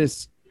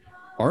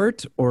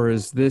art, or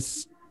is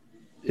this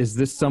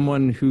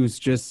someone who's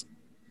just,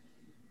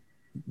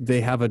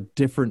 they have a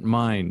different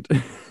mind?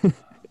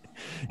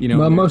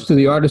 Well, most of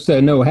the artists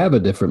I know have a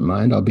different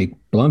mind. I'll be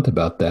blunt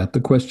about that. The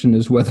question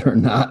is whether or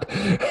not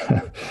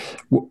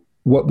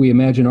what we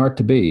imagine art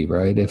to be,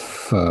 right?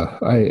 If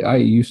I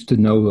used to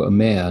know a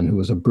man who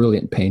was a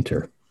brilliant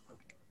painter,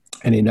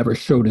 and he never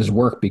showed his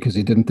work because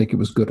he didn't think it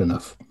was good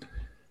enough.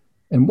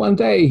 And one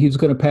day he's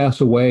going to pass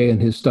away, and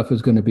his stuff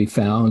is going to be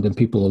found, and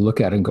people will look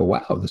at it and go,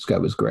 wow, this guy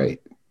was great.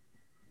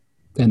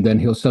 And then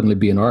he'll suddenly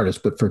be an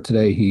artist. But for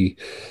today, he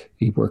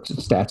works at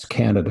Stats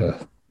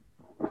Canada,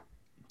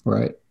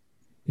 right?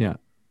 Yeah.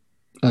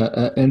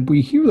 And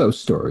we hear those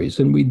stories,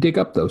 and we dig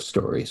up those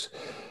stories.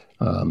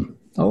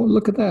 Oh,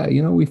 look at that.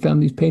 We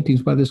found these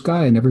paintings by this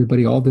guy, and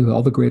everybody, all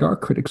the great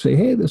art critics say,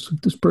 hey, this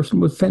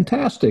person was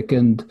fantastic.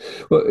 And,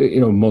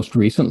 most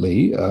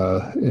recently,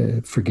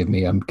 forgive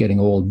me, I'm getting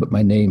old, but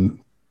my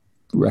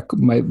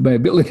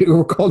ability to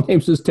recall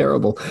names is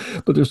terrible.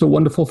 But there's a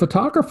wonderful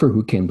photographer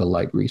who came to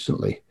light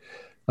recently.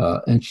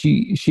 And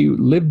she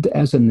lived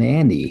as a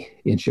nanny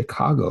in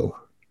Chicago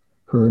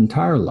her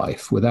entire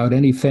life without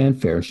any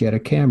fanfare. She had a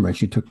camera and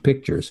she took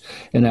pictures.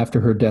 And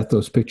after her death,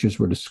 those pictures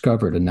were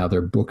discovered, and now there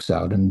are books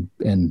out, and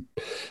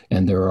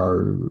there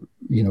are,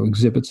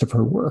 exhibits of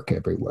her work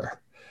everywhere.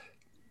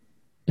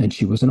 And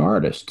she was an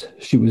artist.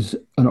 She was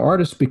an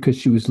artist because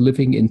she was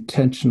living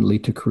intentionally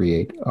to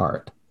create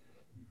art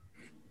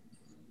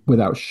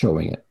without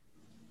showing it.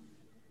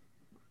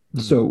 Mm-hmm.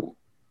 So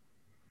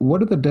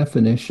what are the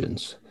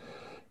definitions?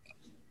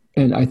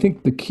 And I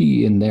think the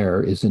key in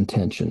there is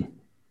intention.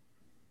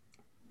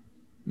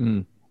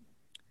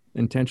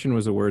 Intention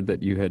was a word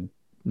that you had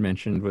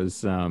mentioned,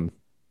 was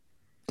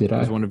did I?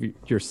 Was one of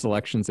your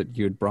selections that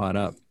you had brought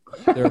up.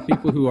 There are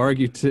people who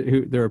argue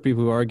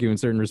in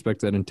certain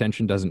respects that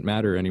intention doesn't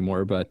matter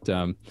anymore, but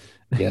yeah,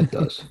 it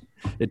does.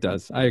 It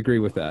does. I agree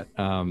with that.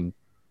 I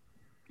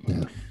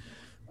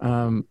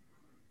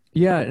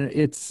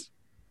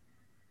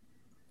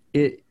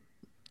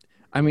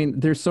mean,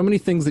 there's so many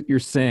things that you're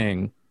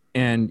saying,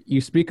 and you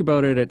speak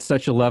about it at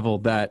such a level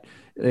that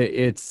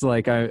it's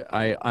like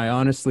I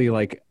honestly,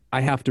 like, I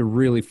have to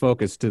really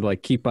focus to,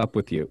 like, keep up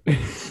with you.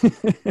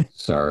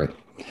 Sorry.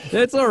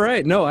 It's all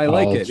right. No, I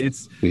like it.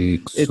 It's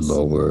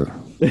slower.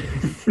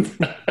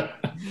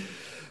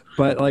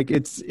 But like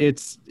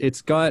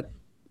it's got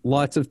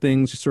lots of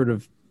things sort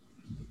of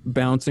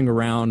bouncing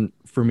around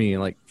for me,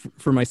 like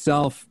for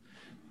myself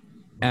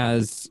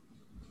as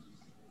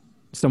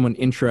someone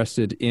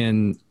interested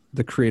in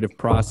the creative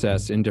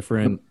process, in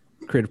different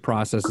creative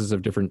processes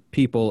of different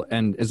people,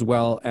 and as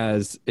well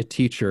as a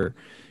teacher.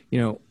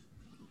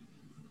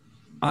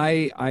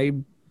 I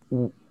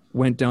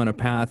went down a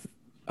path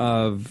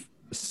of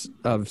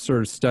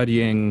sort of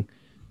studying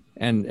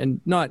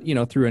and not,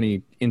 through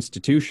any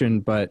institution,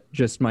 but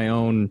just my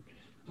own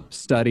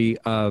study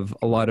of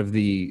a lot of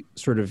the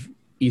sort of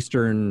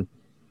Eastern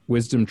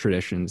wisdom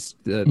traditions,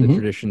 the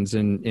traditions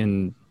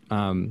in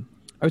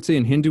I would say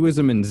in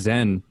Hinduism and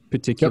Zen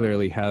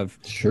particularly have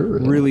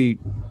really,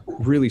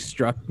 really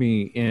struck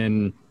me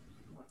in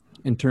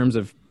terms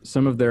of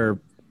some of their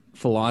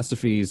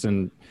philosophies,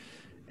 and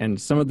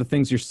some of the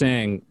things you're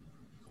saying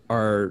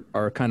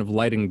are kind of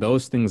lighting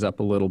those things up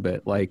a little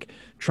bit, like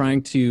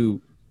trying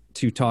to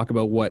to talk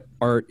about what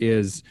art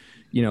is,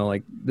 you know,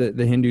 like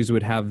the Hindus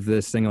would have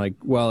this thing like,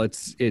 well,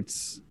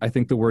 it's I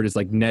think the word is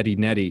like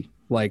neti,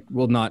 like,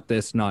 well, not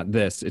this, not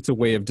this. It's a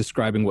way of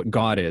describing what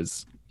God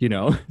is, you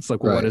know. It's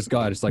like, well, what is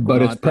God? It's like,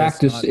 but well, it's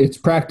practice. It's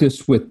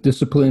practice with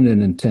discipline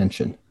and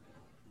intention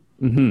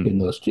in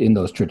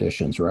those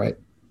traditions, right?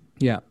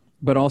 Yeah,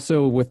 but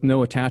also with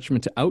no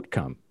attachment to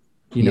outcome.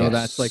 You know,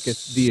 that's like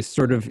it's the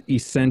sort of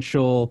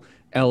essential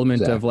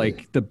element of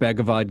like the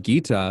Bhagavad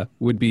Gita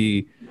would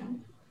be.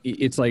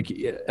 It's like,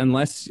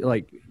 unless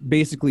like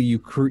basically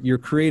you're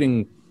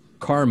creating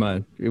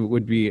karma, it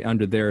would be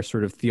under their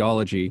sort of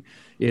theology,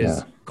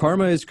 is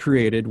karma is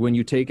created when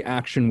you take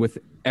action with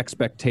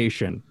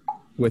expectation,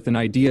 with an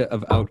idea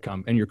of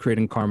outcome, and you're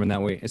creating karma in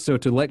that way. So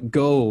to let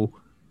go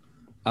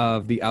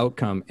of the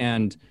outcome,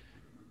 and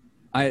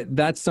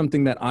that's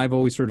something that I've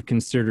always sort of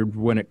considered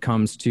when it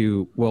comes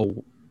to, well,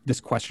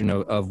 this question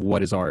of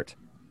what is art.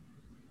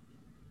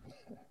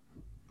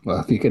 Well,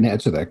 if you can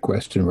answer that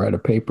question, write a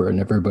paper and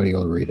everybody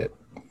will read it.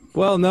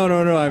 Well, no.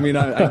 I mean,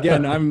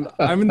 again,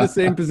 I'm in the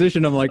same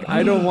position. I'm like,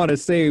 I don't want to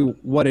say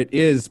what it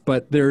is,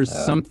 but there's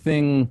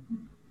something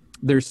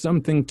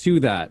to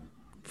that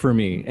for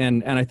me.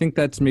 And I think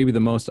that's maybe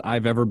the most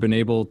I've ever been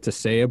able to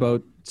say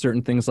about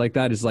certain things like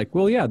that, is like,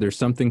 well, yeah, there's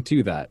something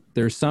to that.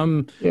 There's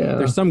some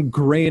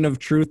grain of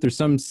truth. There's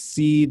some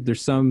seed.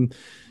 There's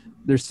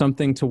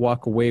something to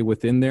walk away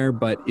within there.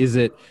 But is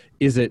it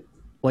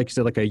like you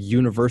said, like a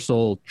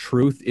universal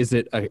truth? Is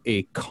it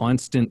a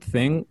constant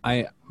thing?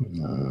 I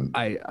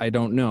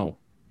don't know.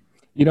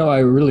 You know, I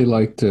really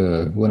liked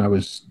when I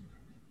was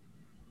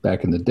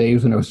back in the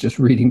days when I was just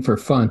reading for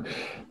fun.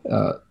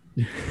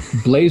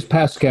 Blaise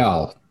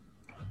Pascal.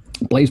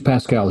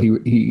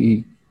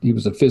 He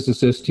was a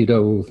physicist.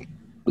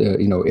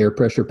 Air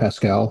pressure,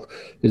 Pascal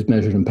is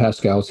measured in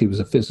pascals. He was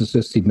a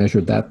physicist. He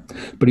measured that,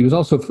 but he was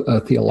also a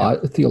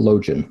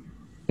theologian.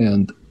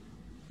 And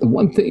the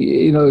one thing,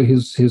 you know,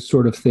 his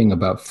sort of thing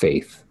about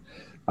faith,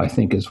 I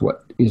think, is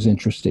what is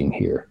interesting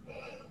here,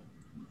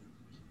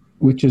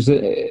 which is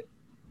to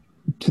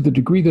the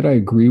degree that I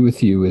agree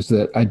with you, is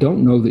that I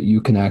don't know that you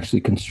can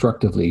actually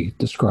constructively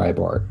describe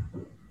art.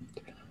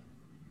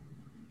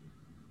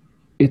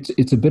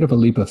 It's a bit of a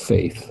leap of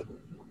faith.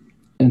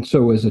 And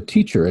so as a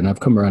teacher, and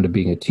I've come around to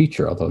being a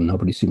teacher, although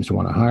nobody seems to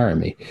want to hire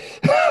me,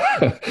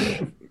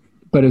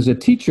 but as a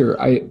teacher,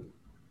 I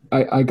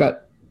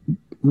got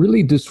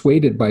really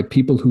dissuaded by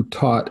people who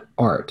taught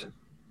art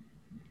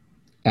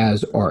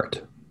as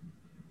art,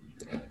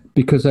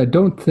 because I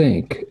don't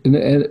think,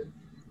 and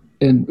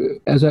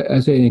as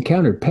I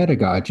encountered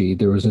pedagogy,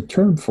 there was a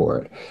term for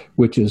it,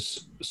 which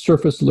is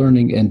surface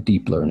learning and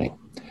deep learning.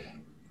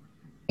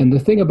 And the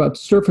thing about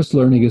surface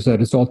learning is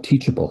that it's all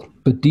teachable,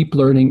 but deep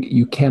learning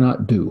you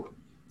cannot do.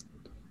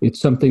 It's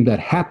something that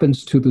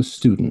happens to the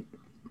student,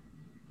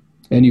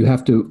 and you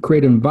have to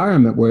create an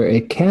environment where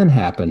it can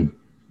happen,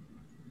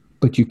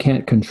 but you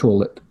can't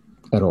control it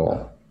at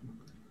all,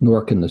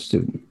 nor can the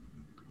student.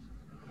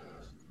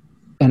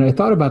 And I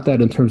thought about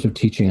that in terms of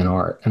teaching an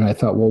art. And I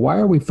thought, well, why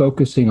are we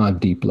focusing on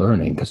deep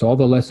learning? Because all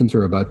the lessons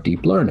are about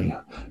deep learning.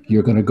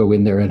 You're going to go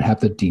in there and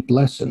have the deep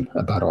lesson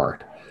about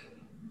art.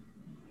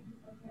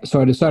 So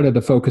I decided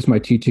to focus my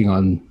teaching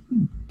on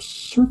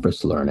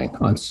surface learning,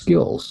 on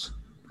skills,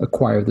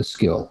 acquire the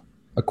skill,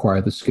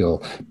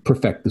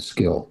 perfect the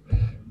skill,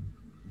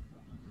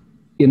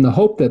 in the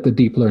hope that the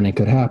deep learning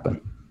could happen.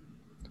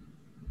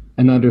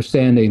 And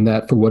understanding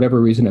that for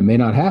whatever reason, it may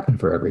not happen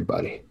for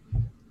everybody,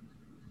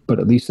 but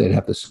at least they'd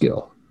have the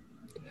skill.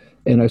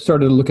 And I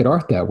started to look at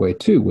art that way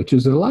too, which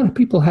is that a lot of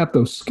people have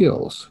those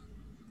skills,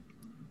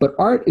 but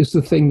art is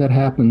the thing that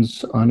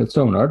happens on its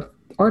own.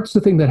 Art's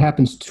the thing that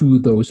happens to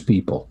those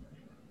people,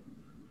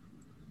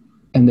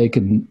 and they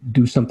can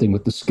do something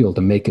with the skill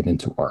to make it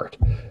into art.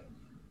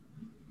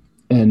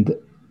 And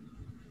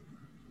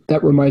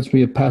that reminds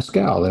me of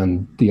Pascal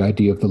and the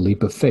idea of the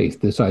leap of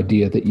faith, this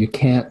idea that you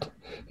can't,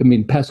 I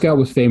mean, Pascal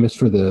was famous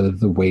for the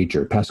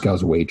wager,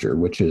 Pascal's wager,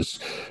 which is,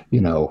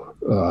 if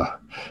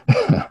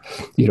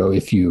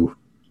you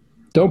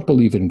don't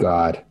believe in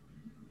God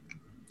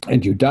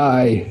and you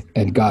die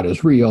and God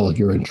is real,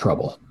 you're in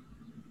trouble.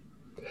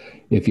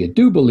 If you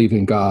do believe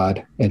in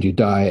God and you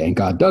die and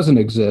God doesn't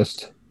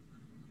exist,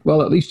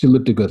 well, at least you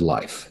lived a good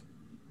life.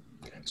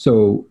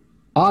 So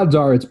odds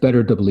are it's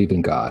better to believe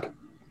in God.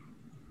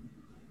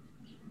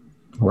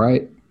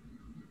 Right?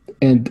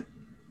 And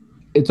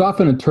it's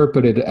often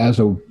interpreted as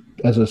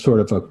a sort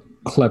of a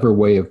clever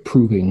way of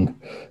proving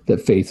that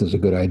faith is a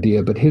good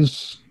idea. But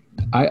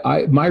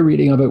my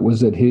reading of it was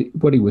that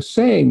what he was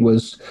saying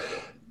was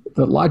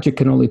that logic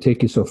can only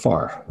take you so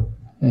far.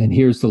 And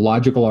here's the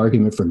logical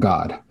argument for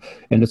God.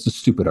 And it's a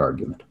stupid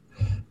argument.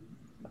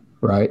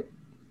 Right?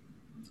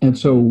 And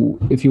so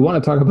if you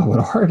want to talk about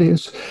what art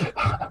is,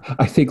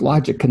 I think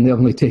logic can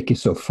only take you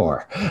so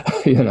far,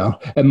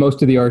 and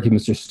most of the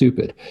arguments are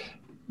stupid.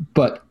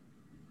 But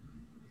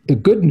the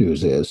good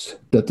news is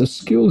that the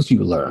skills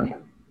you learn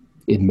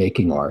in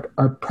making art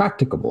are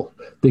practicable.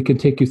 They can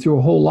take you through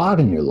a whole lot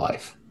in your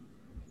life.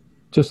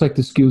 Just like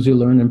the skills you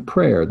learn in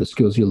prayer, the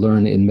skills you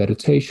learn in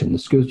meditation, the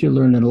skills you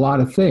learn in a lot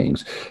of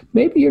things.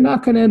 Maybe you're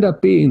not going to end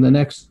up being the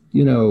next,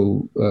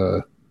 guru,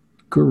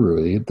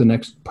 the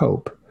next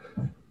pope,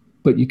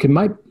 but you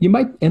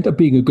might end up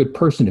being a good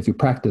person if you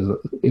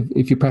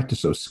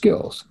practice those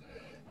skills.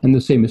 And the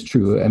same is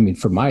true, I mean,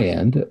 from my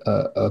end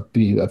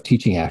of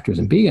teaching actors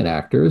and being an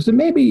actor, is that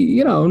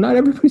maybe, not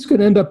everybody's going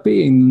to end up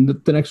being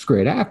the next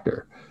great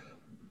actor,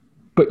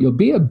 but you'll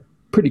be a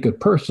pretty good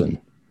person.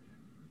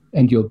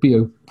 And you'll be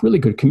a really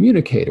good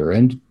communicator.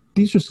 And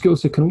these are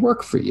skills that can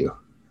work for you.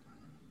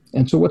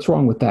 And so what's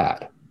wrong with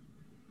that?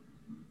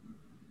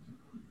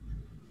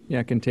 Yeah,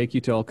 it can take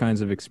you to all kinds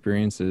of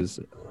experiences.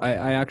 I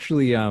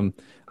actually,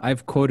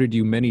 I've quoted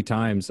you many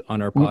times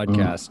on our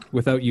podcast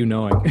without you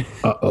knowing.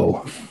 Uh-oh.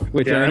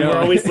 Which yeah, I know. We're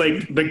always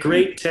like, the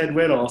great Ted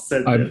Whittall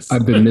said this.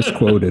 I've been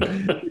misquoted.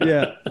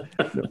 Yeah.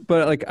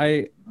 But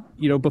like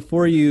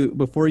before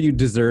you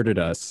deserted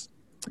us,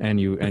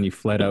 and you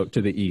fled out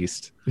to the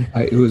east.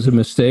 It was a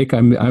mistake.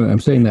 I'm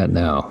saying that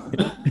now.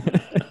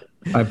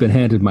 I've been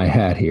handed my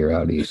hat here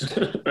out east.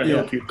 I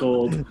hope you're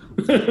cold.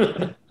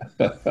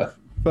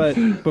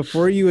 But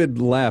before you had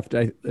left,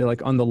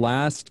 on the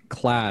last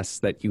class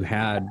that you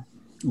had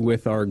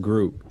with our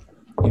group,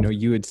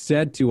 you had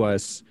said to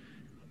us,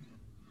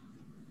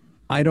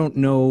 I don't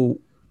know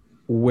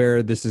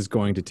where this is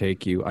going to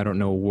take you. I don't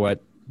know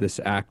what this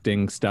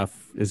acting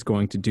stuff is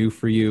going to do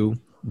for you,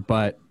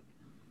 but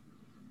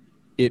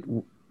it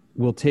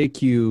will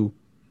take you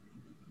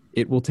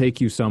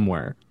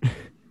somewhere.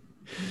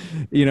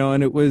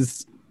 And it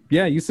was,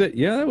 you said,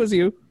 that was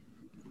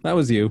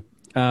you.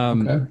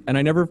 Okay. And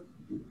I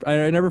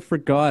never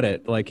forgot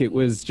it. Like, it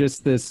was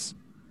just this,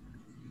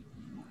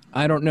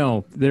 I don't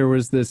know, there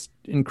was this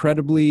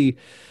incredibly,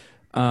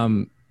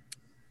 I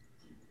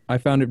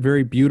found it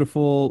very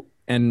beautiful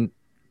and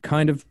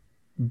kind of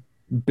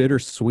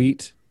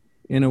bittersweet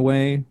in a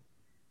way.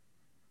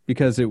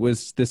 Because it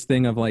was this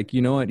thing of like,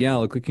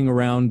 looking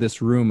around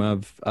this room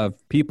of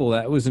people,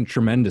 that was a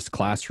tremendous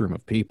classroom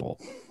of people.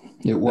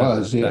 It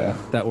was,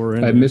 that were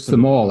in. I miss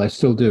them all. I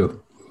still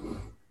do.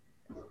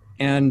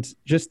 And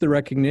just the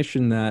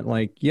recognition that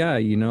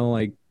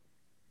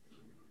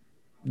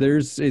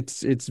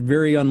it's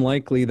very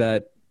unlikely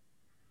that,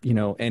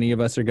 any of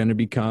us are going to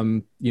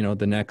become,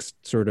 the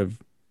next sort of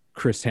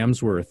Chris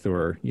Hemsworth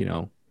or,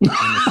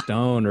 Emma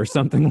Stone or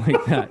something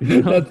like that.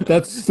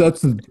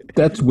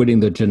 That's winning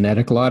the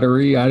genetic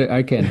lottery.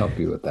 I can't help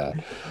you with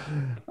that.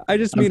 I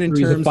just mean in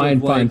terms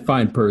of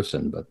fine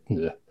person, but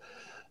yeah.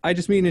 I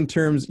just mean in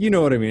terms,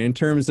 what I mean, in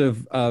terms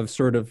of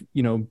sort of,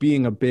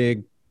 being a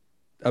big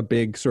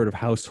sort of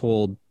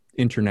household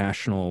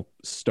international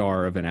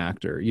star of an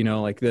actor,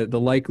 like the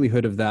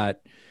likelihood of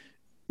that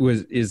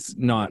is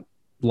not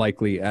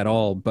likely at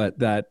all, but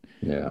that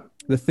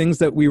the things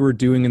that we were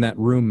doing in that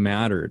room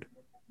mattered.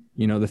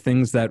 The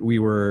things that we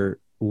were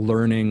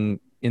learning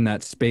in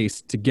that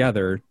space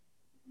together,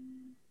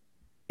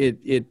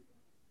 it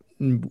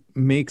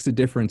makes a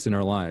difference in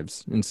our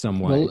lives in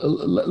some way. Well,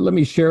 let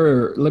me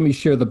share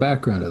the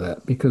background of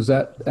that, because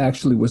that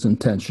actually was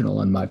intentional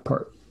on my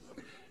part.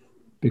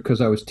 Because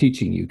I was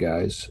teaching you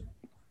guys,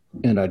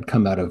 and I'd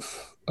come out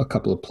of a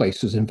couple of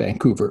places in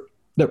Vancouver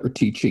that were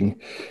teaching,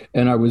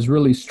 and I was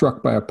really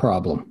struck by a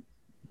problem.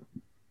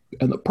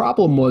 And the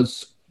problem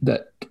was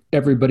that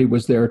everybody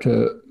was there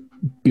to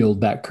build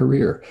that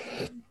career.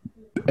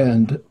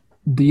 And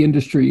the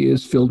industry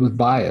is filled with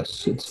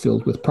bias. It's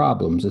filled with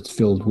problems. It's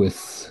filled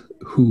with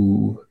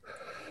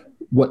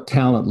what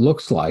talent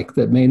looks like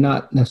that may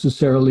not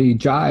necessarily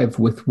jive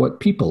with what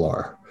people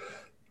are.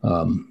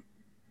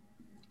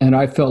 And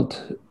I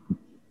felt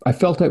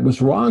it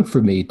was wrong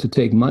for me to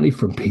take money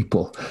from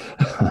people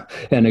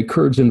and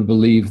encourage them to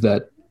believe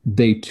that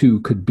they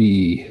too could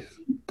be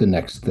the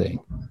next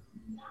thing.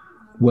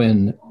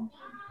 When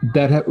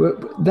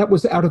that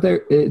was out of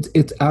there.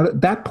 It's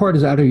out. That part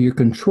is out of your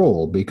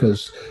control,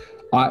 because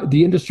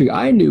the industry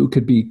I knew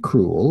could be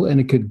cruel, and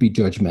it could be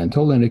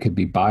judgmental, and it could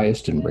be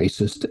biased and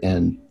racist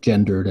and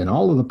gendered, and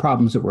all of the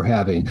problems that we're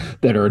having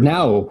that are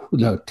now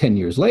 10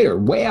 years later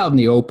way out in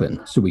the open,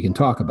 so we can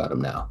talk about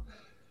them now.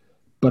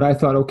 But I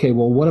thought, okay,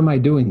 well, what am I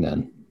doing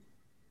then?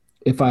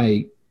 If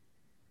I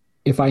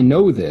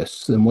know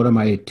this, then what am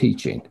I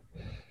teaching?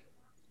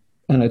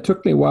 And it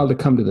took me a while to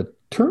come to the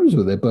terms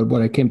with it, but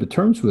what I came to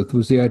terms with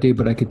was the idea,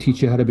 but I could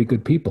teach you how to be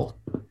good people.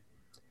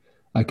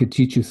 I could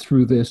teach you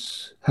through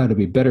this how to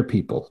be better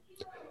people,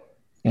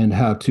 and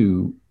how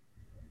to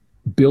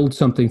build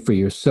something for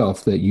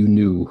yourself that you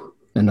knew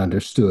and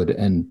understood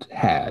and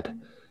had,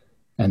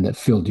 and that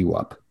filled you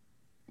up.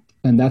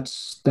 And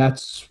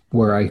that's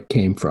where I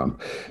came from.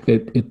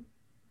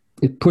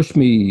 It pushed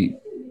me,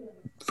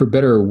 for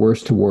better or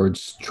worse,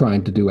 towards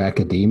trying to do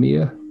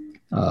academia,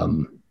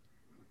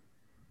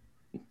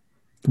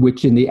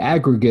 which in the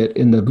aggregate,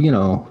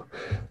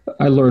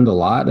 I learned a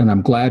lot, and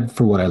I'm glad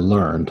for what I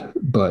learned,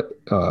 but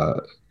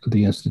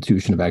the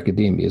institution of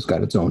academia has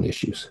got its own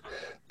issues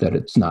that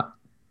it's not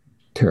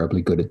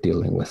terribly good at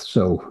dealing with.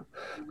 So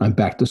I'm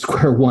back to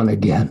square one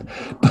again.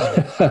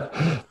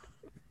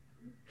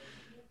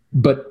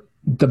 But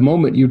the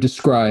moment you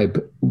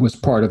describe was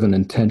part of an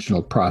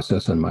intentional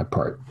process on my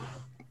part,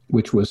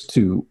 which was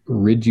to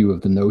rid you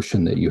of the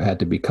notion that you had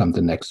to become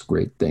the next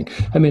great thing.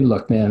 I mean,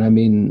 look, man, I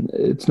mean,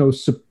 it's no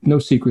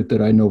secret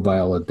that I know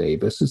Viola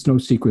Davis. It's no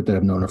secret that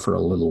I've known her for a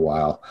little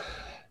while.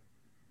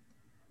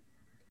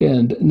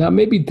 And now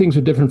maybe things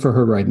are different for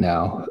her right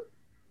now,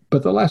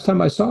 but the last time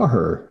I saw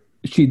her,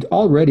 she'd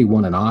already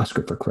won an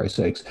Oscar, for Christ's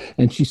sakes,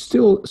 and she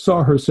still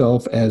saw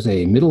herself as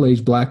a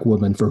middle-aged black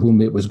woman for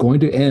whom it was going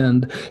to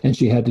end, and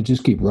she had to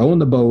just keep rowing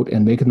the boat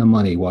and making the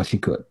money while she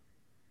could.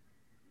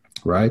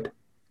 Right?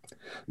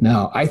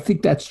 Now, I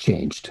think that's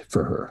changed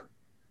for her.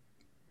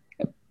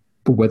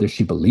 But whether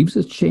she believes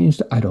it's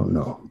changed, I don't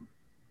know.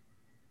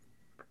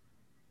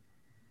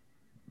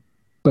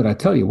 But I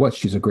tell you what,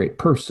 she's a great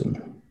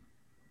person.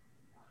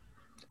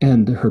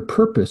 And her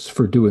purpose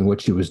for doing what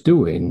she was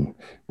doing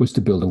was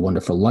to build a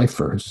wonderful life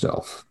for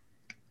herself,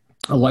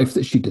 a life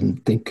that she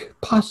didn't think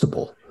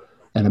possible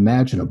and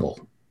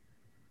imaginable.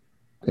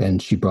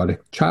 And she brought a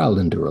child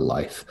into her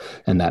life,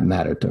 and that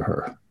mattered to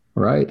her,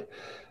 right?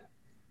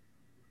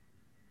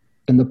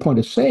 And the point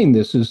of saying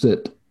this is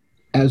that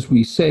as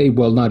we say,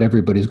 well, not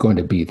everybody's going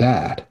to be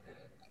that,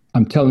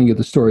 I'm telling you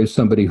the story of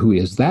somebody who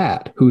is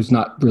that, who's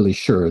not really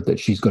sure that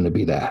she's going to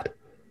be that.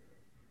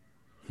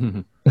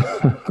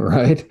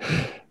 Right?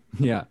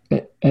 Yeah.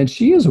 And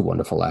she is a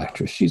wonderful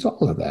actress. She's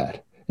all of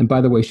that. And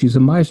by the way, she's a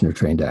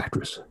Meisner-trained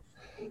actress.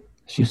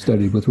 She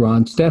studied with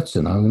Ron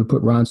Stetson. I'm going to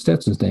put Ron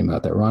Stetson's name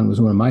out there. Ron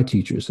was one of my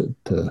teachers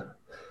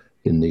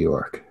in New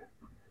York.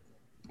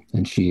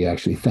 And she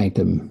actually thanked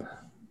him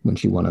when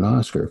she won an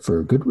Oscar for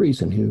a good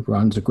reason.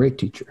 Ron's a great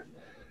teacher.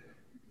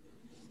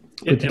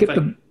 If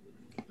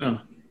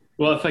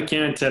I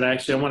can, Ted,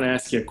 actually, I want to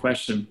ask you a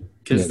question,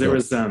 because there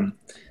was,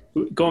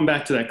 going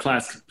back to that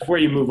class, before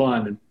you move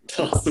on and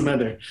tell us some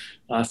other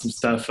awesome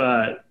stuff,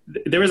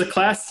 there was a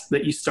class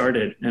that you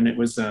started, and it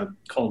was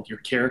called your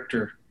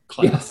character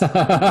class.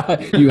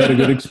 You had a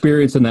good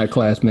experience in that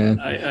class, man.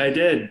 I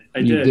did.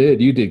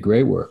 You did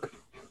great work.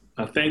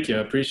 Thank you.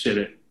 I appreciate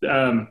it.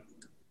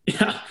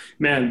 Yeah,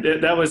 man,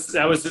 that was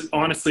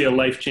honestly a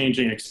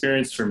life-changing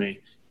experience for me.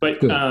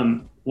 But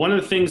one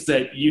of the things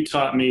that you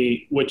taught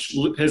me, which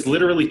has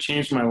literally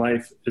changed my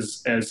life,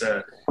 is as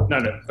a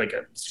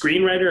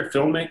screenwriter, a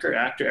filmmaker,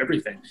 actor,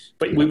 everything.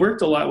 But we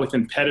worked a lot with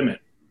impediment,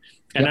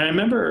 and I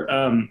remember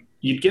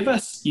you'd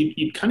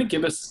kind of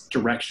give us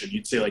direction.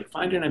 You'd say, like,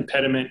 find an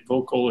impediment,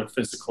 vocal or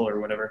physical or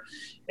whatever.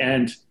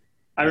 And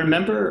I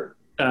remember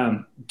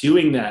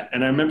doing that,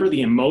 and I remember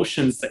the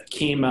emotions that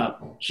came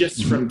up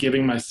just from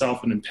giving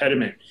myself an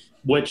impediment,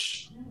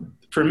 which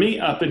for me,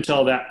 up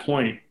until that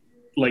point,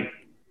 like,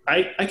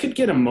 I could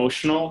get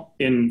emotional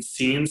in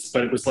scenes,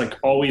 but it was like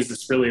always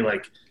this really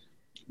like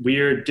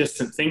weird,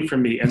 distant thing for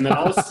me. And then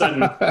all of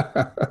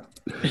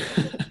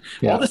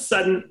a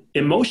sudden,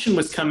 emotion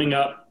was coming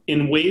up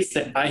in ways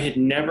that I had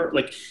never,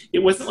 like, it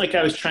wasn't like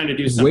I was trying to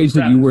do something. Ways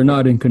that you were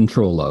not in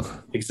control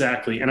of.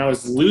 Exactly. And I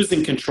was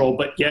losing control,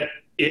 but yet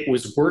it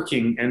was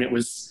working. And it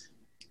was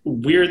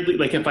weirdly,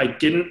 like, if I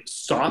didn't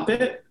stop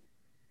it,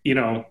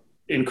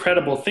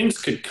 incredible things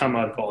could come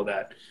out of all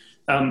that.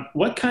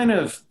 What kind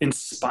of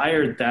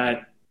inspired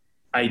that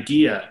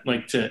idea,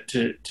 like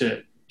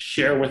to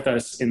share with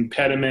us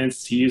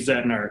impediments, to use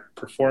that in our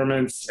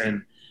performance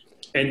and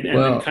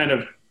then kind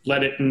of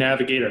let it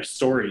navigate our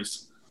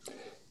stories?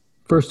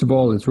 First of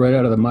all, it's right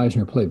out of the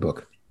Meisner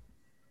playbook,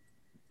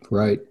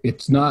 right?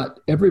 It's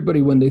not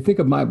everybody, when they think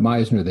of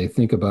Meisner, they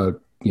think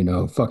about,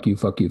 fuck you,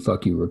 fuck you,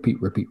 fuck you,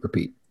 repeat, repeat,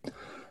 repeat.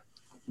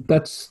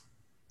 That's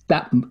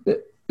that.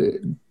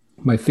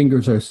 My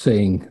fingers are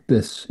saying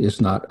this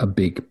is not a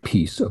big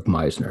piece of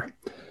Meisner.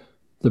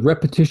 The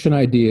repetition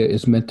idea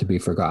is meant to be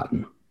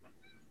forgotten,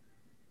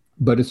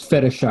 but it's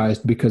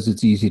fetishized because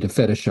it's easy to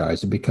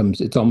fetishize.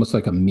 It's almost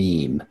like a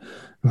meme,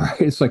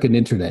 right? It's like an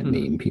internet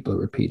meme, people are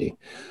repeating.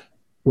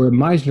 Where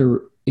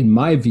Meisner, in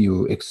my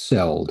view,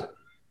 excelled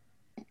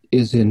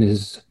is in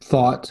his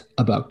thought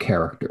about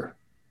character.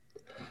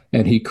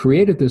 And he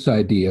created this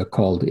idea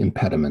called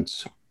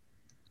impediments,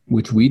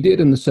 which we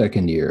did in the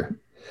second year.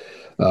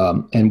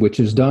 And which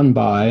is done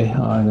by,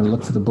 I'm going to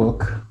look for the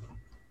book.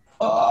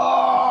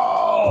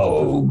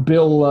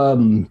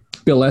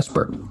 Bill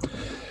Esper.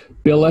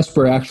 Bill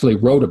Esper actually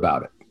wrote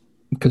about it,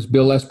 because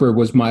Bill Esper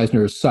was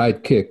Meisner's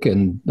sidekick.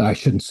 And I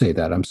shouldn't say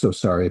that. I'm so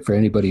sorry. For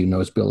anybody who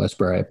knows Bill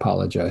Esper, I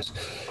apologize.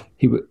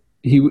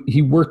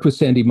 He worked with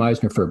Sandy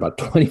Meisner for about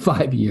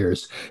 25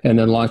 years and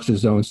then launched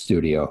his own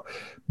studio.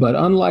 But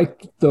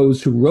unlike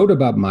those who wrote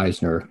about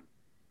Meisner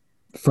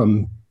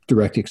from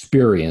direct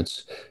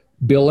experience,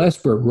 Bill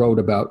Esper wrote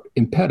about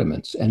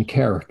impediments and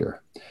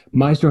character.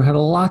 Meisner had a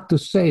lot to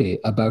say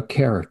about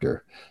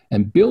character,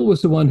 and Bill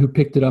was the one who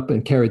picked it up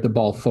and carried the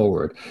ball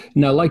forward.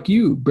 Now, like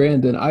you,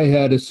 Brandon, I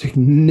had a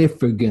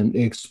significant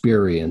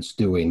experience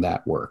doing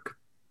that work,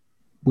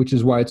 which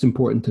is why it's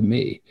important to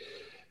me.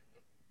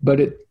 But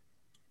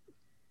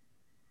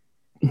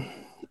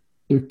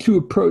there are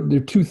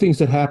two things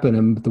that happen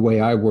in the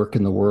way I work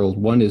in the world.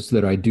 One is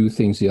that I do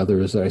things. The other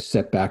is that I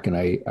step back and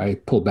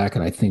I pull back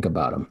and I think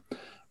about them.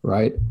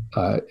 right?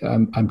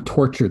 I'm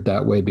tortured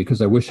that way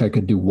because I wish I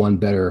could do one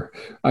better.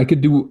 I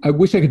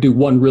wish I could do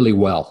one really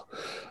well.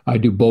 I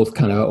do both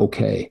kind of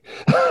okay,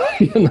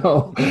 you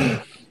know.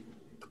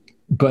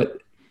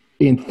 But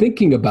in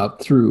thinking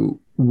about through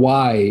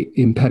why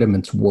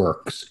impediments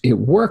works, it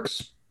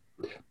works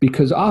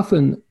because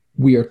often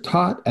we are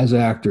taught as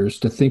actors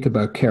to think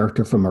about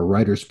character from a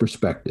writer's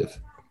perspective.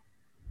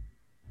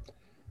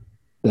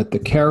 That the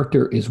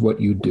character is what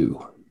you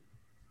do.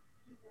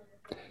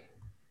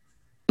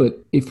 But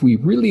if we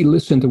really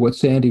listen to what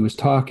Sandy was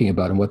talking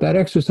about and what that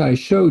exercise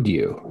showed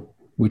you,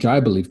 which I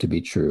believe to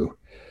be true,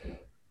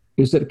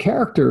 is that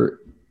character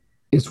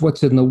is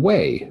what's in the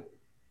way.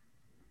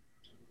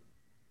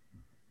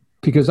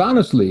 Because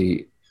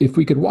honestly, if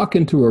we could walk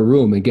into a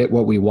room and get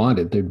what we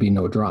wanted, there'd be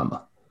no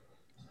drama.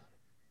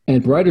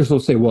 And writers will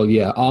say, well,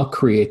 yeah, I'll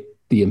create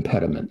the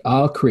impediment.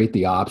 I'll create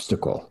the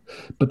obstacle.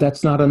 But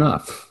that's not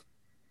enough.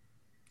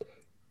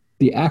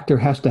 The actor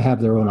has to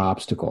have their own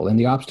obstacle, and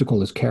the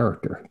obstacle is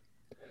character.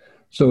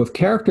 So if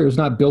character is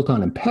not built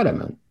on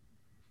impediment,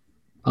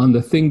 on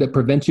the thing that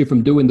prevents you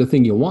from doing the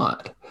thing you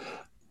want,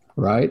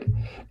 right?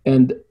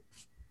 And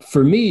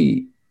for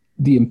me,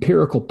 the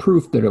empirical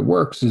proof that it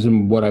works is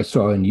in what I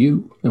saw in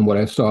you and what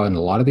I saw in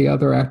a lot of the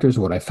other actors,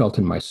 what I felt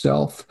in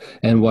myself,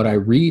 and what I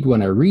read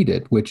when I read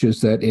it, which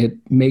is that it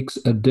makes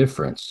a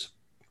difference.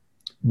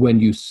 When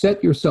you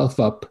set yourself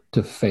up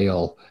to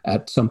fail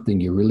at something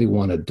you really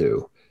want to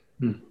do,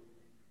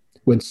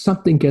 when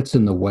something gets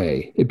in the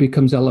way, it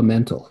becomes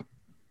elemental.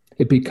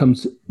 It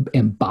becomes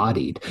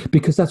embodied,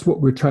 because that's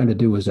what we're trying to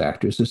do as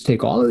actors, is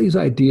take all of these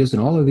ideas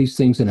and all of these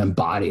things and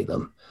embody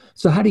them.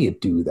 So how do you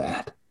do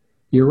that?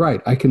 You're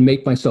right. I can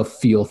make myself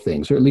feel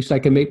things, or at least I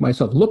can make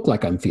myself look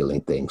like I'm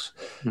feeling things.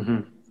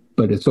 Mm-hmm.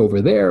 But it's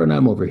over there and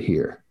I'm over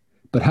here.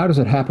 But how does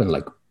it happen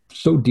like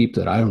so deep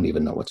that I don't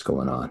even know what's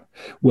going on?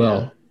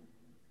 Well,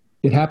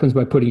 it happens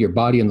by putting your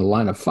body in the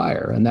line of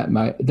fire. And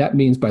that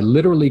means by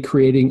literally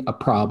creating a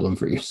problem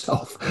for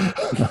yourself.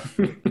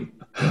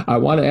 I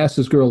want to ask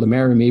this girl to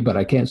marry me, but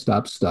I can't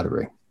stop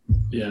stuttering.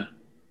 Yeah.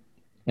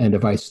 And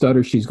if I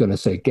stutter, she's going to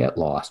say, get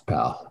lost,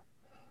 pal.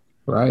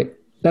 Right?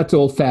 That's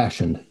old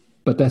fashioned,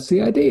 but that's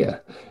the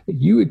idea.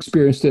 You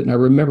experienced it. And I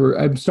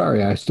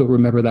still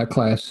remember that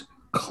class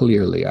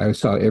clearly. I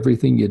saw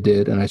everything you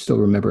did, and I still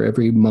remember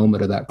every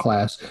moment of that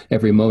class,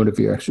 every moment of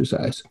your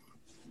exercise.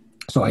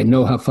 So I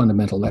know how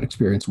fundamental that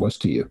experience was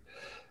to you.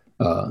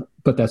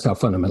 But that's how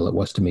fundamental it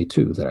was to me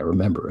too, that I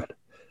remember it.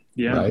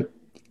 Yeah. Right?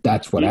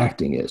 That's what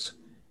acting is.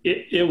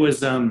 It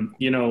was,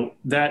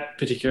 that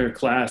particular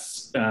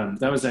class,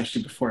 that was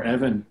actually before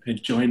Evan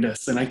had joined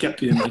us. And I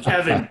kept being like,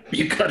 Evan,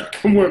 you got to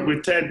come work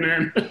with Ted,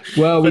 man.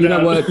 Well, you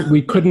know what?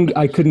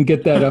 I couldn't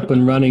get that up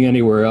and running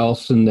anywhere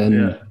else. And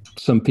then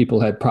some people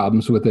had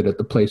problems with it at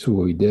the place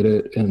where we did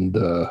it. And,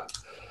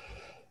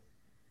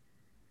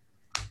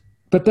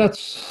 but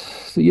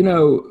that's,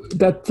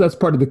 that's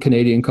part of the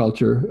Canadian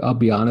culture. I'll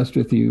be honest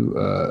with you.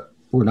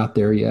 We're not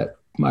there yet.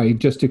 I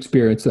just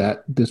experienced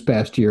that this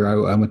past year.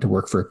 I went to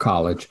work for a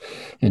college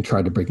and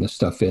tried to bring this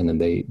stuff in, and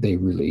they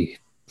really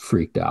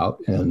freaked out.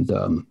 And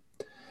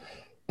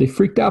they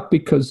freaked out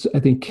because I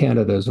think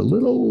Canada is a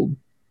little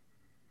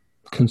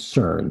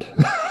concerned.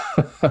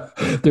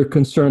 They're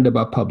concerned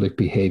about public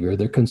behavior.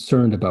 They're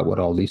concerned about what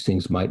all these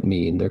things might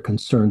mean. They're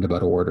concerned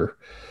about order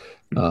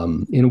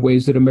in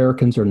ways that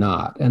Americans are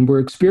not. And we're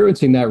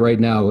experiencing that right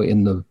now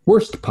in the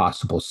worst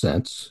possible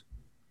sense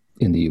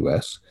in the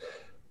U.S.,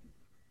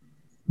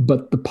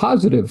 but the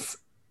positive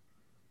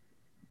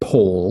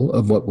pole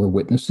of what we're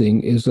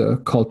witnessing is a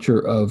culture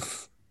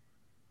of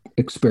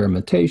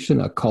experimentation,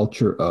 a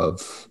culture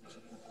of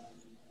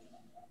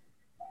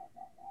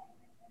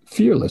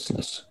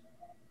fearlessness.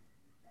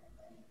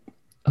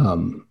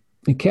 And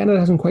Canada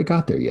hasn't quite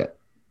got there yet.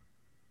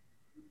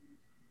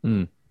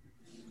 One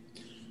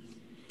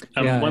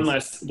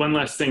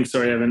last thing.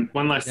 Sorry, Evan.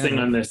 One last thing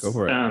on this. Go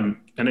for it. And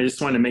I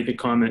just want to make a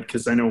comment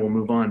because I know we'll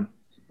move on.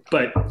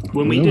 But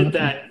when we did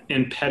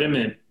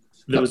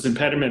those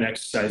impediment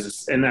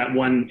exercises, and that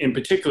one in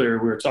particular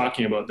we were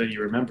talking about that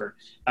you remember,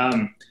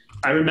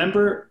 I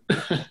remember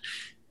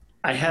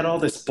I had all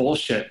this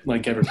bullshit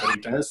like everybody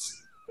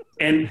does.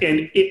 And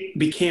it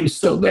became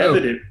so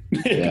evident.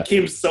 It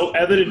became so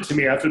evident to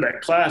me after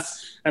that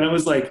class. And I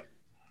was like,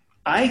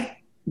 I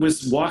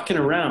was walking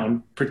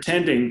around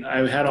pretending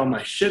I had all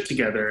my shit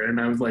together. And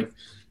I was like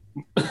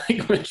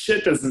my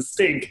shit doesn't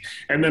stink.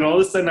 And then all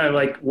of a sudden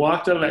I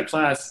walked out of that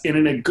class, and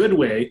in a good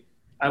way,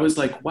 I was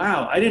like,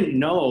 wow, I didn't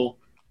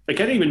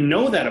even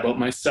know that about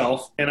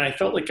myself. And I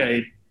felt like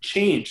I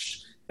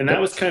changed. And that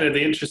was kind of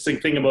the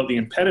interesting thing about the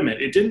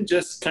impediment. It didn't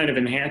just kind of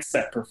enhance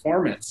that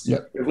performance.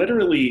 Yep. It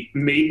literally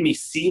made me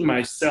see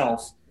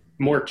myself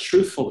more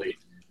truthfully,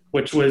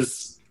 which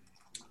was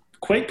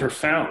quite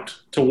profound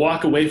to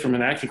walk away from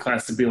an acting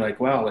class and be like,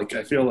 wow,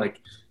 I feel like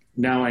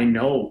now I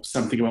know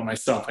something about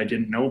myself I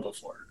didn't know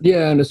before.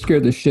 Yeah, and it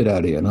scared the shit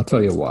out of you, and I'll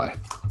tell you why.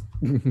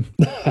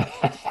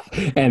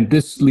 And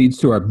this leads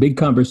to our big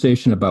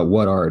conversation about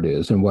what art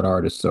is and what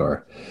artists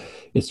are.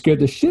 It scared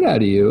the shit out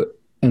of you,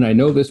 and I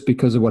know this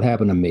because of what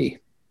happened to me.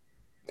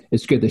 It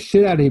scared the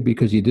shit out of you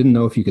because you didn't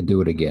know if you could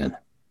do it again.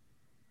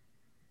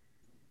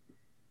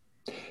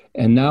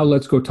 And now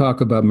let's go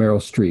talk about Meryl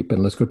Streep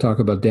and let's go talk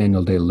about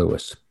Daniel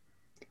Day-Lewis.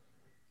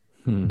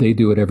 They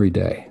do it every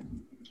day.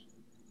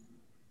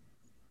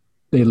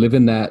 They live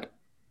in that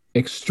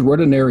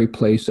extraordinary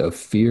place of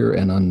fear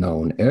and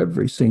unknown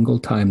every single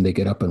time they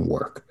get up and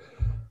work.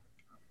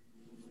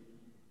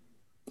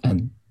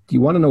 And you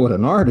want to know what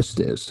an artist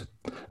is?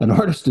 An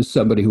artist is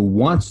somebody who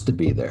wants to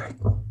be there,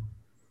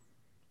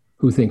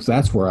 who thinks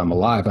that's where I'm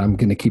alive. I'm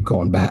going to keep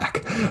going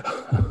back.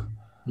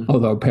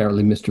 Although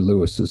apparently Mr.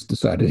 Lewis has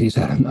decided he's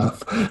had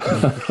enough.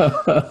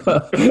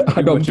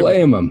 I don't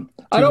blame him.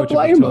 I don't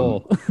blame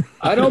him.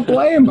 I don't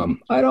blame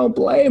him. I don't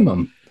blame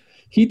him.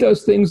 He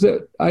does things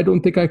that I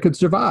don't think I could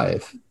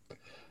survive.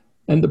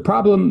 And the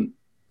problem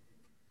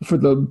for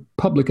the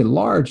public at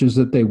large is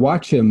that they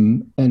watch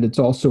him and it's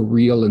all so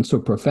real and so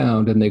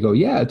profound. And they go,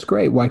 yeah, it's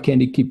great. Why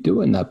can't he keep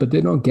doing that? But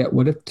they don't get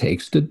what it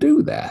takes to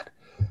do that.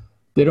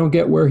 They don't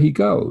get where he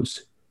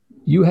goes.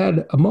 You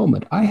had a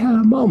moment. I had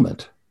a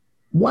moment.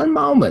 One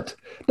moment.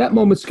 That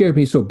moment scared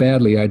me so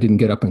badly I didn't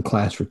get up in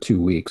class for 2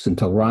 weeks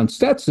until Ron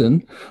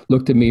Stetson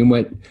looked at me and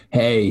went,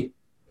 hey,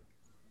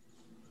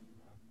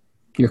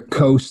 you're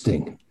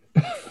coasting.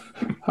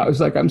 I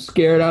was like, I'm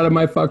scared out of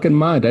my fucking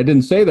mind. I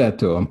didn't say that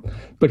to him,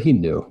 but he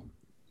knew.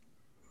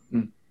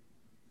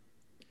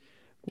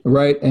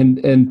 Right?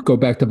 And go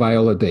back to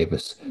Viola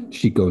Davis.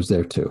 She goes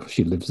there too.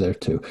 She lives there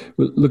too.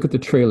 Look at the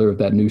trailer of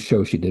that new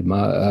show she did,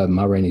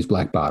 Ma Rainey's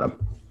Black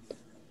Bottom.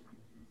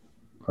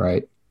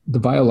 Right? The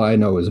Viola I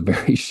know is a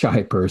very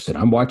shy person.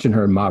 I'm watching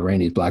her in Ma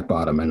Rainey's Black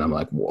Bottom, and I'm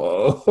like,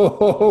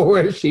 whoa,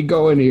 where's she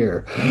going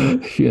here?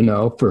 You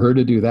know, for her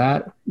to do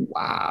that,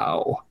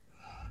 wow.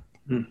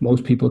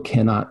 Most people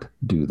cannot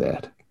do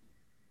that.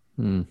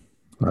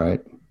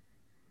 Right?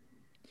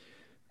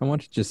 I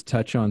want to just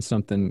touch on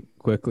something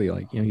quickly,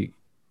 like, you know,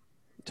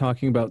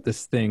 talking about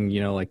this thing,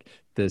 you know, like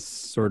this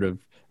sort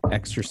of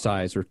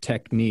exercise or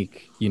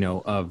technique, you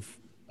know, of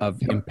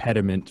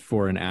impediment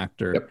for an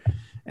actor.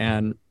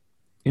 And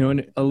you know,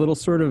 and a little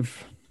sort of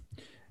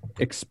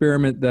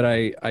experiment that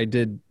I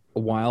did a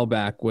while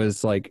back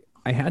was like,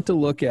 I had to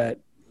look at,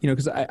 you know,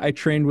 because I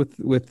trained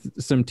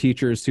with some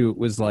teachers who it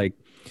was like,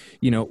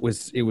 you know,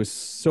 it was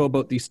so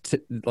about these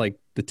like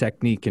the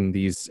technique and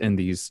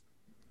these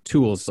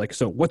tools. Like,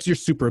 so what's your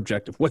super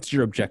objective? What's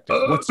your objective?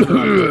 What's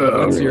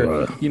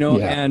your, you know,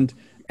 and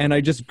I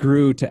just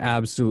grew to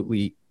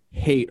absolutely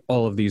hate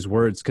all of these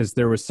words because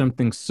there was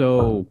something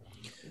so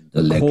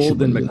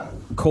cold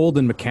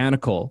and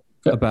mechanical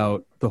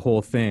about the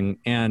whole thing,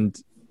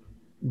 and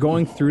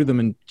going through them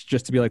and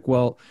just to be like,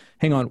 well,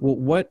 hang on, well,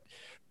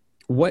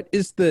 what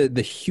is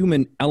the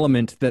human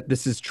element that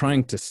this is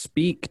trying to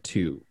speak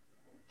to,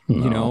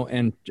 you know,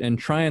 and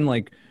try and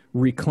like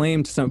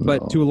reclaim some,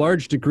 but to a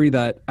large degree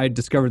that I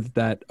discovered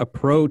that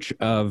approach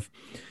of,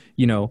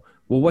 you know,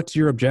 well, what's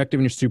your objective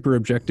and your super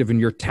objective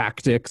and your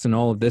tactics and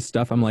all of this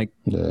stuff? I'm like,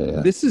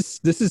 this is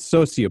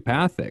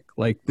sociopathic.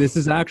 Like, this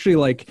is actually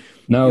like,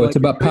 no, it's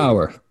about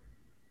power.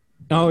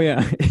 Oh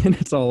yeah, and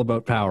it's all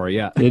about power.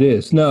 Yeah, it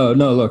is. No.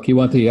 Look, you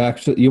want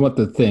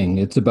the thing.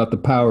 It's about the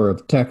power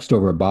of text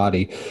over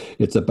body.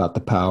 It's about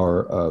the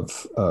power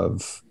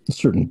of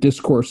certain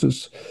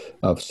discourses,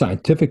 of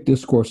scientific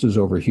discourses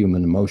over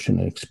human emotion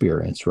and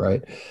experience.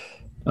 Right.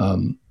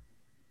 Do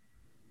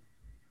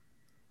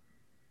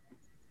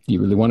you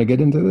really want to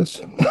get into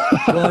this?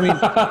 Well, I mean,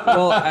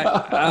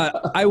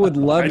 I would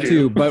love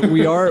to, but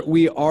we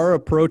are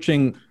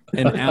approaching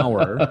an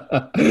hour.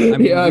 I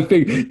mean, I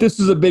think this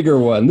is a bigger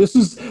one. This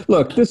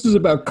is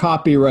about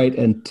copyright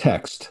and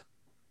text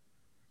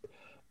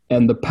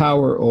and the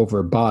power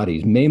over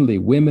bodies, mainly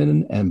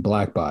women and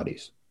Black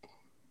bodies.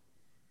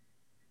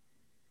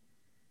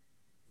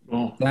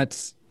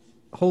 That's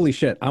holy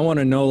shit. I want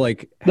to know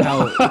like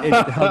how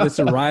this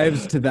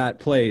arrives to that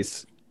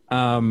place.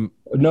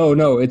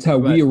 No, it's how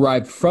we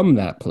arrive from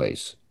that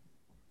place.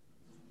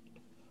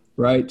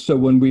 Right. So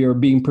when we are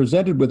being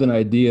presented with an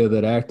idea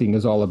that acting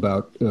is all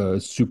about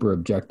super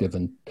objective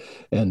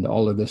and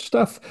all of this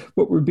stuff,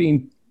 what we're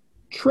being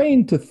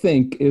trained to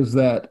think is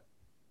that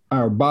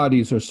our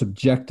bodies are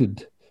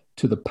subjected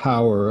to the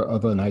power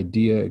of an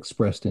idea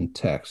expressed in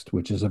text,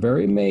 which is a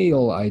very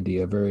male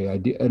idea,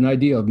 an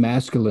idea of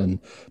masculine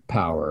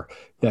power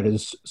that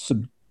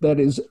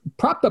is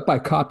propped up by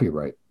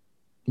copyright.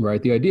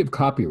 Right. The idea of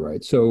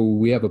copyright. So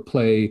we have a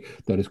play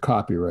that is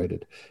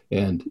copyrighted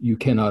and you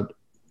cannot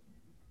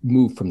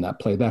move from that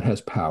play. That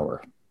has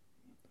power.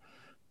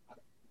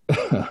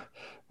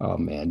 Oh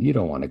man, you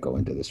don't want to go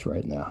into this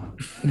right now.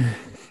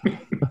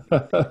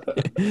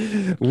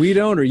 We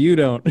don't, or you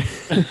don't.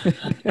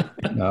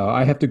 No,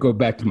 I have to go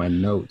back to my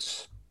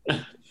notes.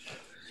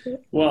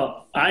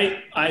 Well,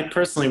 I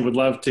personally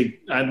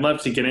I'd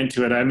love to get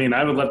into it. I mean,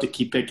 I would love to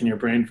keep picking your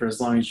brain for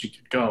as long as you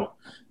could go.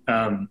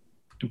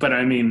 But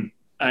I mean,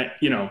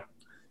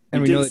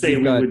 we did say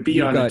we would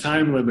be on a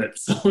time limit,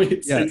 so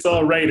it's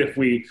all right if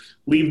we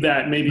leave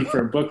that maybe for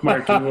a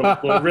bookmark, and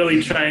we'll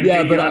really try and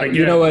get you on again.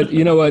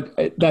 You know what?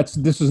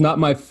 This is not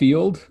my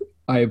field.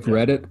 I've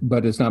read it,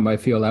 but it's not my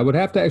field. I would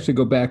have to actually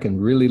go back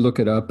and really look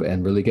it up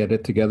and really get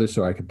it together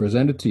so I could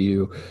present it to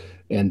you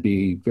and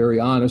be very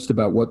honest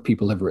about what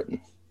people have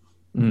written.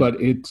 But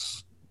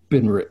it's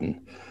been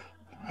written.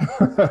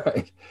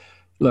 Right.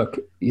 Look,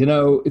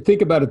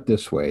 think about it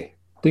this way.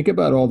 Think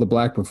about all the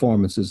Black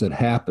performances that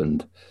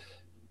happened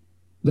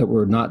that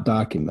were not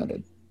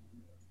documented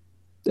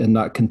and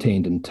not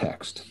contained in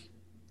text.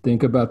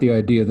 Think about the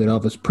idea that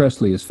Elvis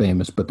Presley is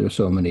famous, but there's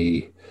so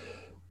many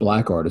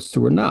Black artists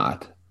who are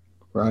not,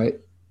 right?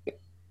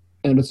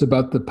 And it's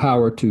about the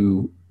power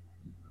to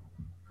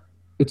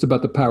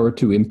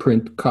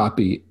imprint,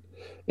 copy,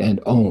 and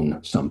own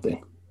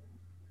something.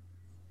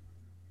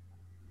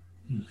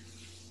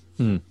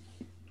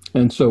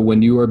 And so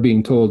when you are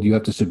being told you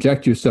have to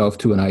subject yourself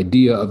to an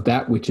idea of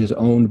that which is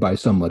owned by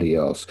somebody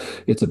else,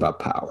 it's about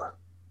power,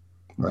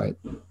 right?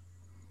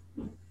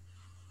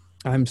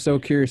 I'm so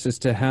curious as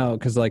to how,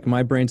 because like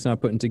my brain's not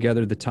putting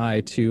together the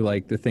tie to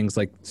like the things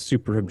like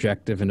super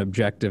objective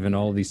and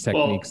all these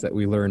techniques that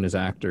we learn as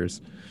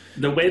actors.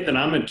 The way that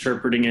I'm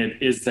interpreting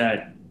it is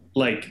that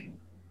like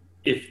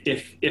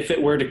if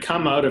it were to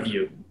come out of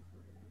you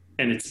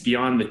and it's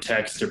beyond the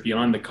text or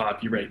beyond the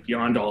copyright,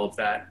 beyond all of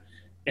that,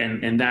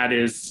 and that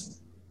is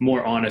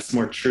more honest,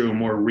 more true,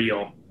 more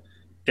real,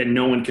 then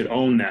no one could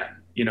own that,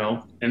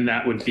 and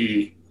that would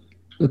be.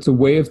 It's a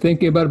way of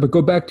thinking about it, but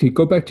go back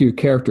to your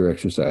character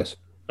exercise.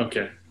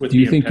 Okay. Do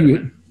you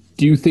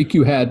think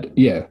you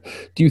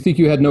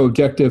had no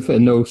objective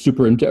and no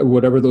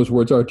whatever those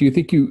words are? Do you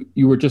think you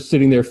were just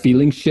sitting there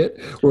feeling shit,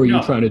 or are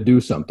you trying to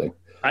do something?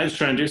 I was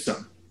trying to do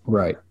something.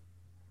 Right.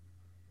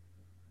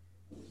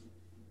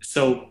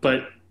 So,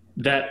 but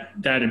that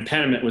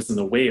impediment was in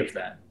the way of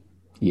that.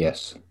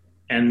 Yes.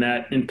 And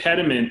that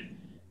impediment,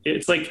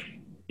 it's like,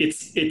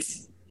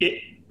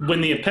 when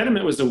the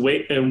impediment was in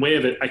way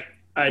of it,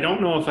 I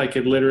don't know if I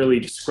could literally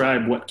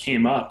describe what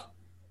came up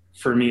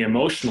for me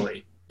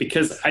emotionally,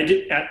 because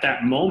at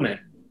that moment,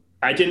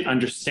 I didn't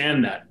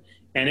understand that.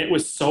 And it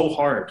was so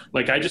hard.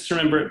 Like, I just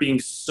remember it being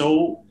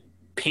so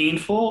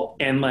painful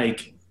and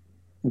like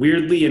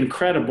weirdly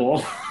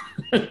incredible.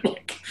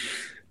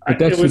 But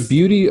that's the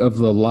beauty of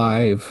the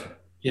live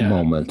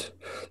moment,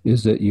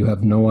 is that you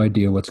have no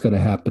idea what's going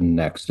to happen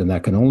next. And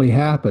that can only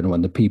happen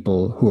when the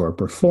people who are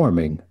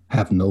performing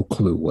have no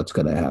clue what's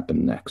going to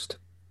happen next.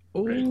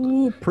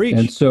 Ooh, preach.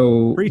 And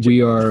so if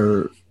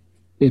you're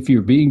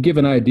being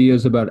given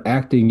ideas about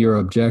acting your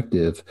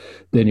objective,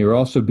 then you're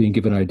also being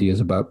given ideas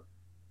about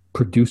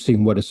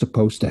producing what is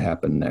supposed to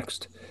happen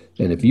next.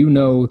 And if you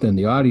know, then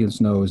the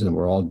audience knows, and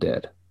we're all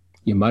dead.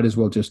 You might as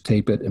well just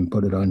tape it and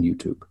put it on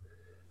YouTube.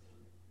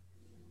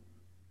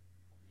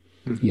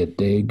 You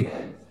dig?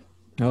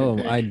 Oh,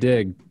 I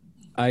dig.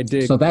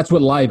 So that's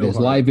what live is.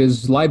 Live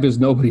is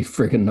nobody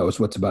freaking knows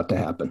what's about to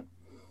happen.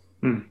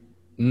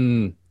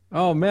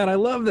 Oh man, I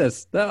love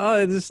this.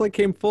 It just like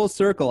came full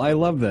circle. I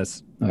love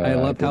this. I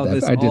love how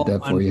this I did all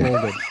that for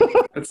unfolded.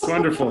 you. That's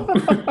wonderful.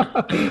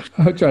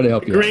 I'll try to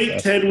help you. Great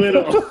Ted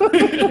Whittle.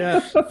 Yeah,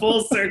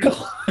 full circle.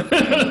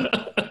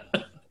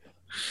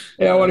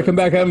 Yeah, I want to come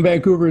back out in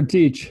Vancouver and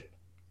teach.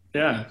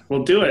 Yeah,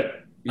 we'll do it.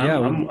 Yeah,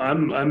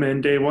 I'm in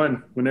day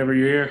one whenever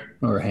you're here.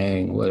 Or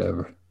hang,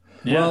 whatever.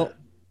 Yeah. Well,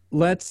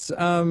 let's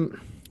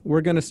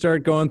we're going to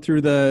start going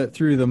through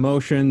the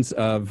motions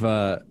of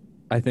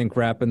I think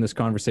wrapping this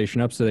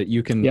conversation up so that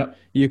you can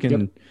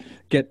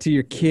get to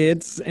your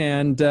kids,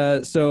 and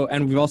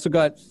we've also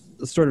got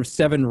sort of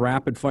 7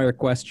 rapid fire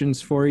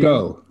questions for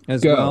you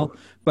well.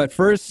 But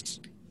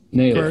first,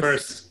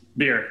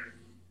 beer.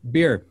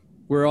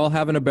 We're all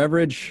having a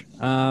beverage.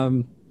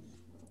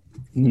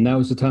 Now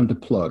is the time to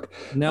plug.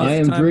 I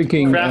am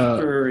drinking.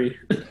 Craft brewery.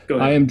 Go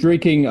ahead. I am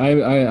drinking.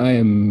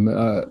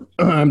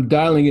 I'm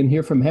dialing in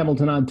here from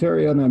Hamilton,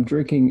 Ontario, and I'm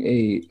drinking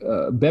a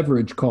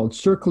beverage called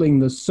Circling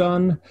the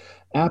Sun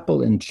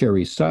Apple and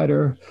Cherry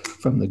Cider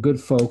from the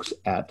good folks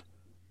at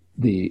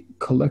the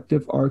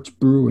Collective Arts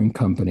Brewing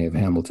Company of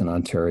Hamilton,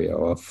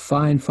 Ontario. A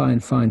fine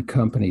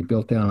company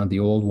built down on the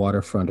old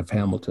waterfront of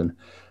Hamilton,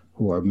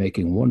 who are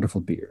making wonderful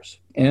beers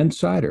and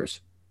ciders.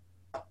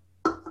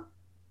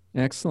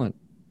 Excellent.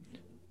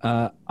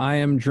 I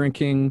am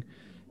drinking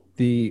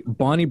the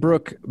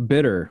Bonnybrook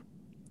Bitter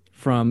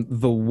from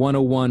the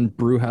 101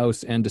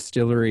 Brewhouse and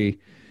Distillery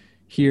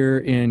here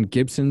in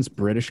Gibsons,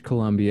 British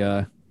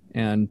Columbia.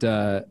 And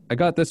I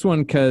got this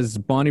one because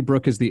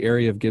Bonnybrook is the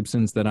area of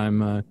Gibsons that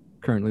I'm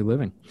currently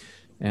living.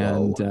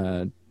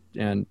 And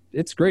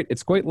it's great.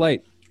 It's quite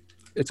light.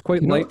 It's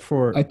quite light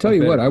for. I tell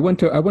you what, I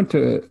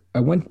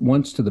went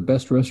once to the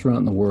best restaurant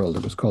in the world.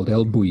 It was called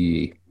El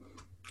Bulli.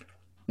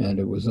 And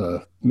it was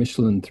a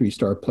Michelin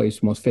 3-star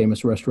place, most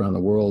famous restaurant in the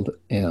world.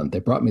 And they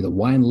brought me the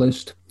wine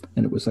list,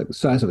 and it was like the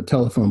size of a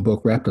telephone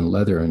book wrapped in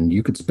leather, and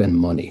you could spend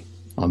money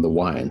on the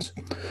wines.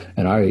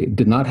 And I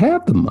did not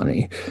have the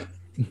money,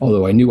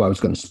 although I knew I was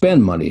going to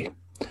spend money.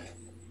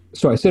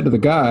 So I said to the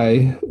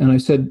guy, and I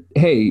said,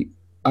 hey,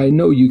 I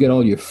know you get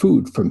all your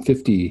food from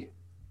 50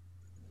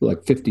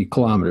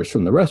 kilometers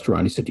from the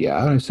restaurant. He said,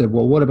 yeah. And I said,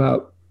 well, what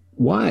about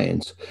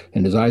wines?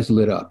 And his eyes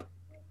lit up.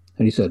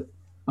 And he said,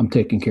 I'm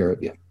taking care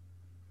of you.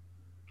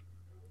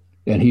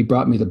 And he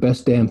brought me the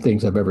best damn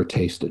things I've ever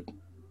tasted.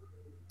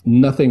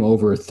 Nothing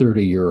over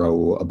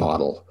 €30 a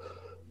bottle,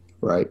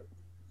 right?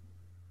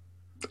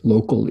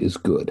 Local is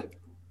good.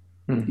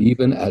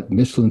 Even at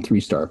Michelin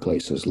 3-star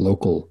places,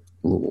 local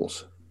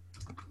rules.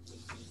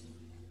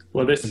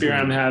 Well, this beer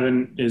I'm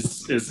having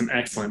is an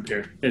excellent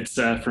beer. It's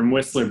from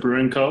Whistler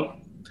Brewing Co.,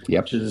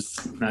 which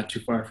is not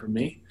too far from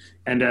me.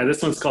 And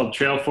this one's called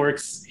Trail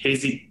Forks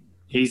Hazy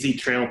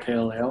Trail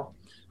Pale Ale.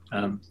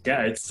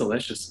 Yeah, it's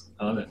delicious.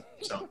 I love it.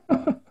 So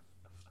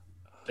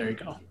there you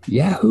go.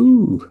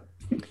 Yahoo!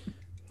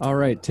 All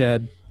right,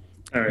 Ted.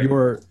 All right.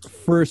 Your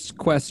first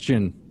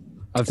question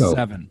of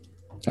 7.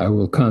 I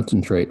will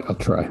concentrate. I'll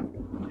try.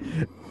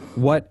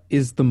 What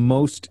is the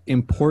most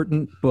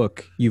important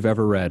book you've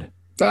ever read?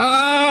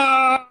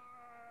 Ah!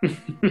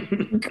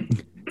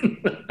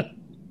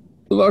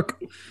 Look,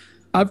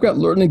 I've got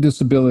learning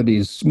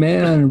disabilities.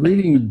 Man,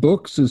 reading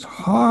books is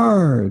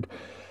hard.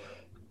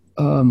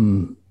 Oh,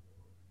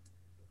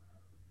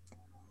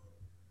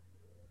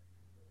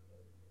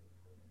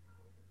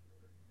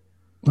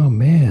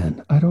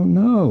 man, I don't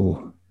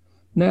know.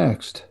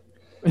 Next.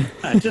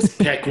 Just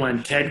pick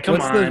one, Ted. Come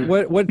on.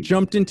 What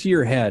jumped into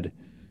your head?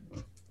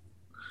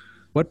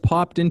 What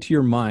popped into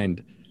your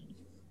mind?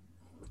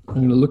 I'm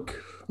gonna look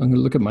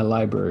at my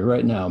library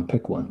right now and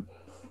pick one.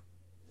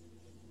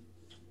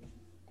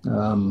 You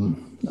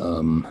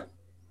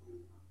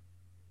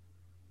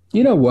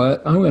know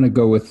what? I'm gonna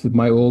go with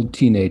my old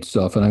teenage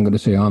self, and I'm gonna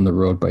say "On the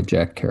Road" by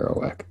Jack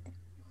Kerouac.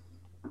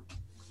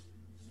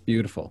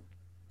 Beautiful.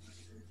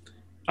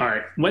 All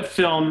right. What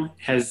film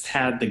has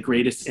had the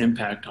greatest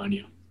impact on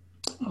you?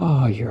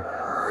 Oh, you're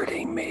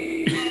hurting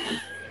me.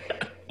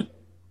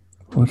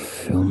 What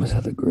film has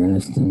had the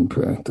greatest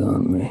impact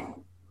on me?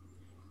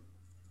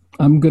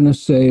 I'm going to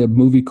say a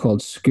movie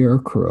called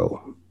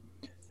Scarecrow,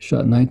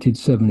 shot in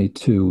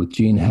 1972 with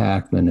Gene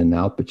Hackman and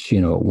Al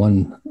Pacino. It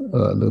won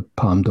the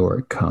Palme d'Or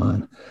at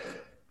Cannes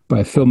by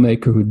a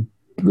filmmaker who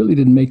really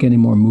didn't make any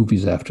more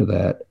movies after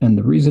that. And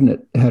the reason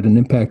it had an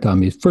impact on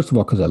me is, first of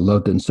all, because I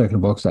loved it, and second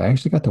of all, because I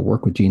actually got to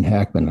work with Gene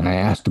Hackman, and I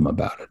asked him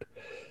about it.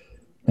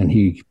 And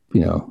he,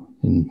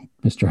 in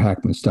Mr.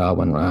 Hackman style,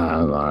 went,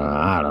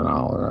 I don't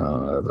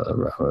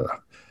know.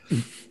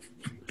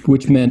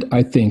 Which meant,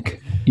 I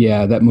think,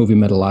 yeah, that movie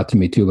meant a lot to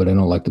me too, but I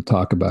don't like to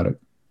talk about it.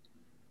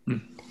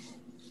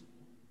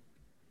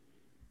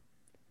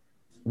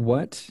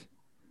 What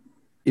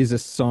is a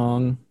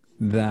song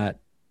that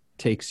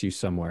takes you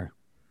somewhere?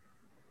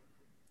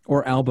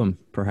 Or album,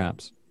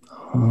 perhaps?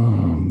 Oh,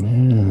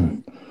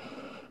 man.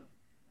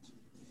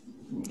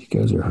 You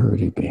guys are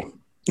hurting me.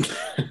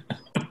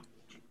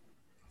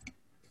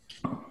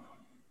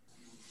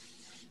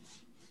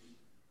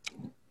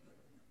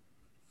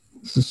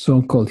 It's a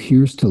song called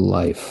Here's to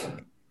Life.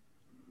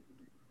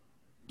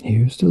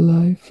 Here's to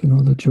life and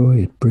all the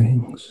joy it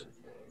brings.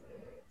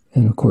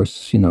 And of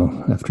course,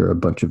 after a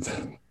bunch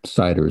of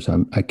ciders,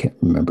 I can't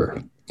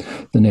remember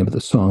the name of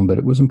the song, but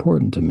it was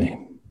important to me.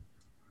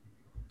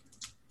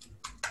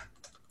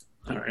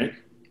 All right.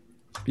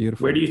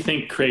 Beautiful. Where do you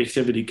think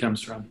creativity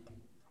comes from?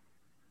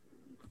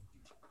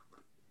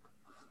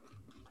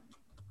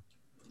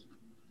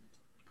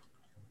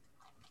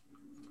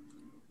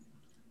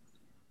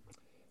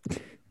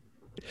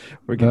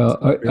 My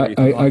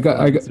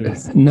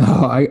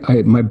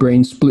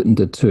brain split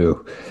into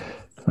two.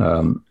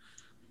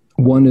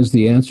 One is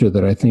the answer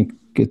that I think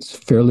it's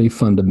fairly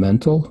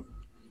fundamental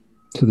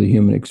to the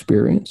human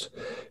experience.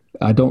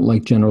 I don't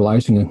like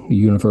generalizing and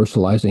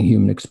universalizing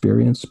human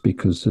experience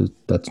because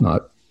that's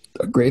not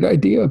a great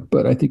idea,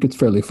 but I think it's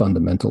fairly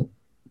fundamental.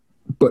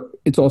 But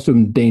it's also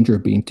in danger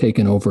of being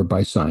taken over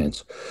by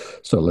science.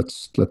 So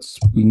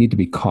we need to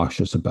be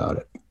cautious about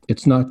it.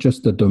 It's not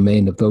just the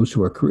domain of those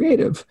who are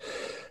creative.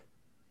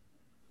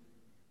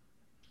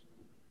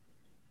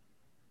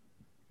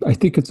 I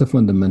think it's a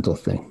fundamental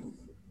thing.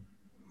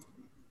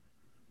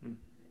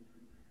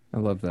 I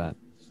love that.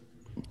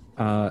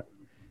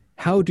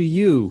 How do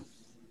you,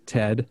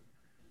 Ted?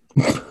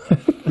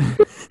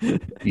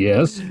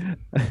 Yes.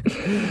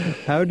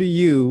 How do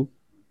you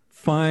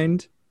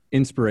find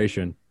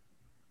inspiration?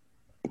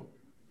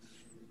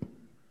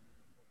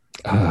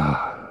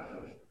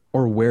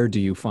 Or where do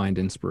you find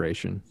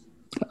inspiration?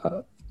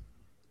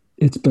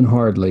 It's been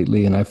hard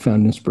lately, and I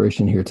found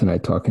inspiration here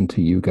tonight talking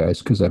to you guys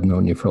because I've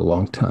known you for a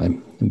long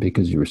time, and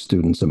because you were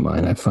students of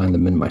mine, I find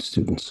them in my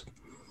students.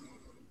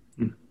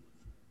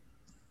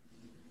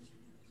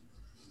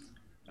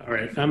 All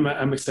right,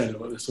 I'm excited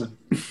about this one.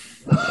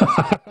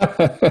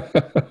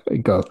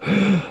 Go.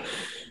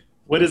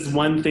 What is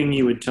one thing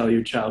you would tell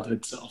your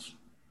childhood self?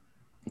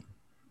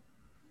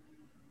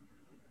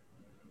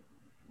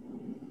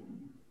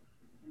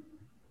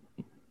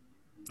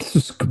 This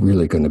is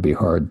really going to be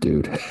hard,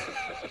 dude.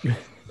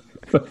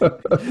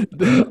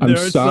 There are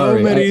so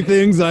many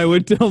things I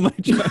would tell my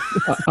child.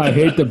 I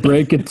hate to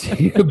break it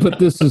to you, but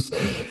this is,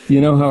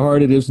 how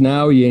hard it is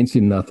now? You ain't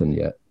seen nothing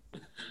yet.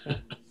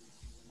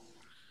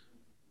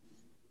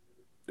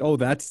 Oh,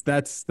 that's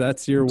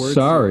your words.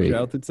 Sorry.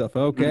 Childhood stuff.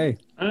 Okay.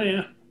 Oh,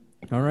 yeah.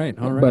 All right.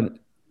 But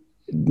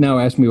now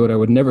ask me what I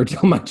would never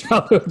tell my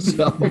childhood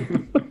self.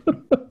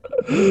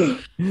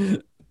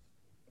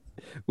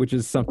 Which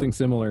is something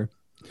similar.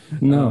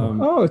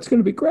 No. It's going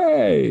to be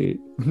great.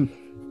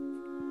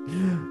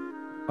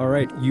 All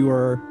right,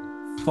 your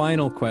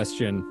final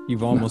question.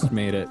 You've almost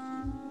made it.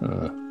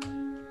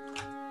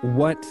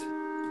 What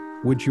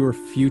would your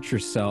future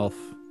self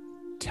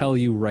tell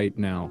you right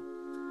now?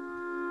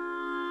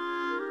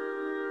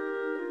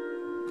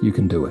 You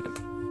can do it.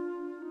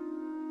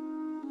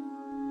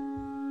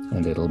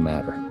 And it'll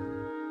matter.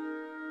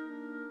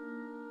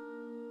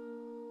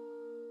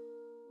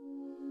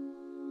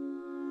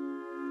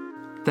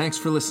 Thanks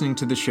for listening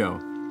to the show.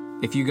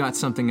 If you got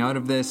something out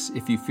of this,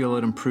 if you feel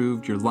it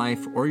improved your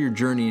life or your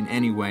journey in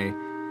any way,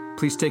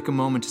 please take a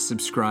moment to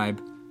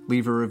subscribe,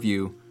 leave a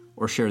review,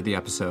 or share the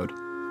episode.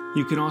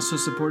 You can also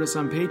support us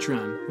on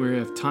Patreon, where we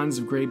have tons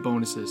of great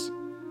bonuses.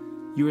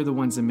 You are the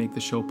ones that make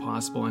the show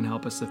possible and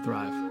help us to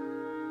thrive.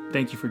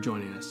 Thank you for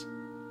joining us.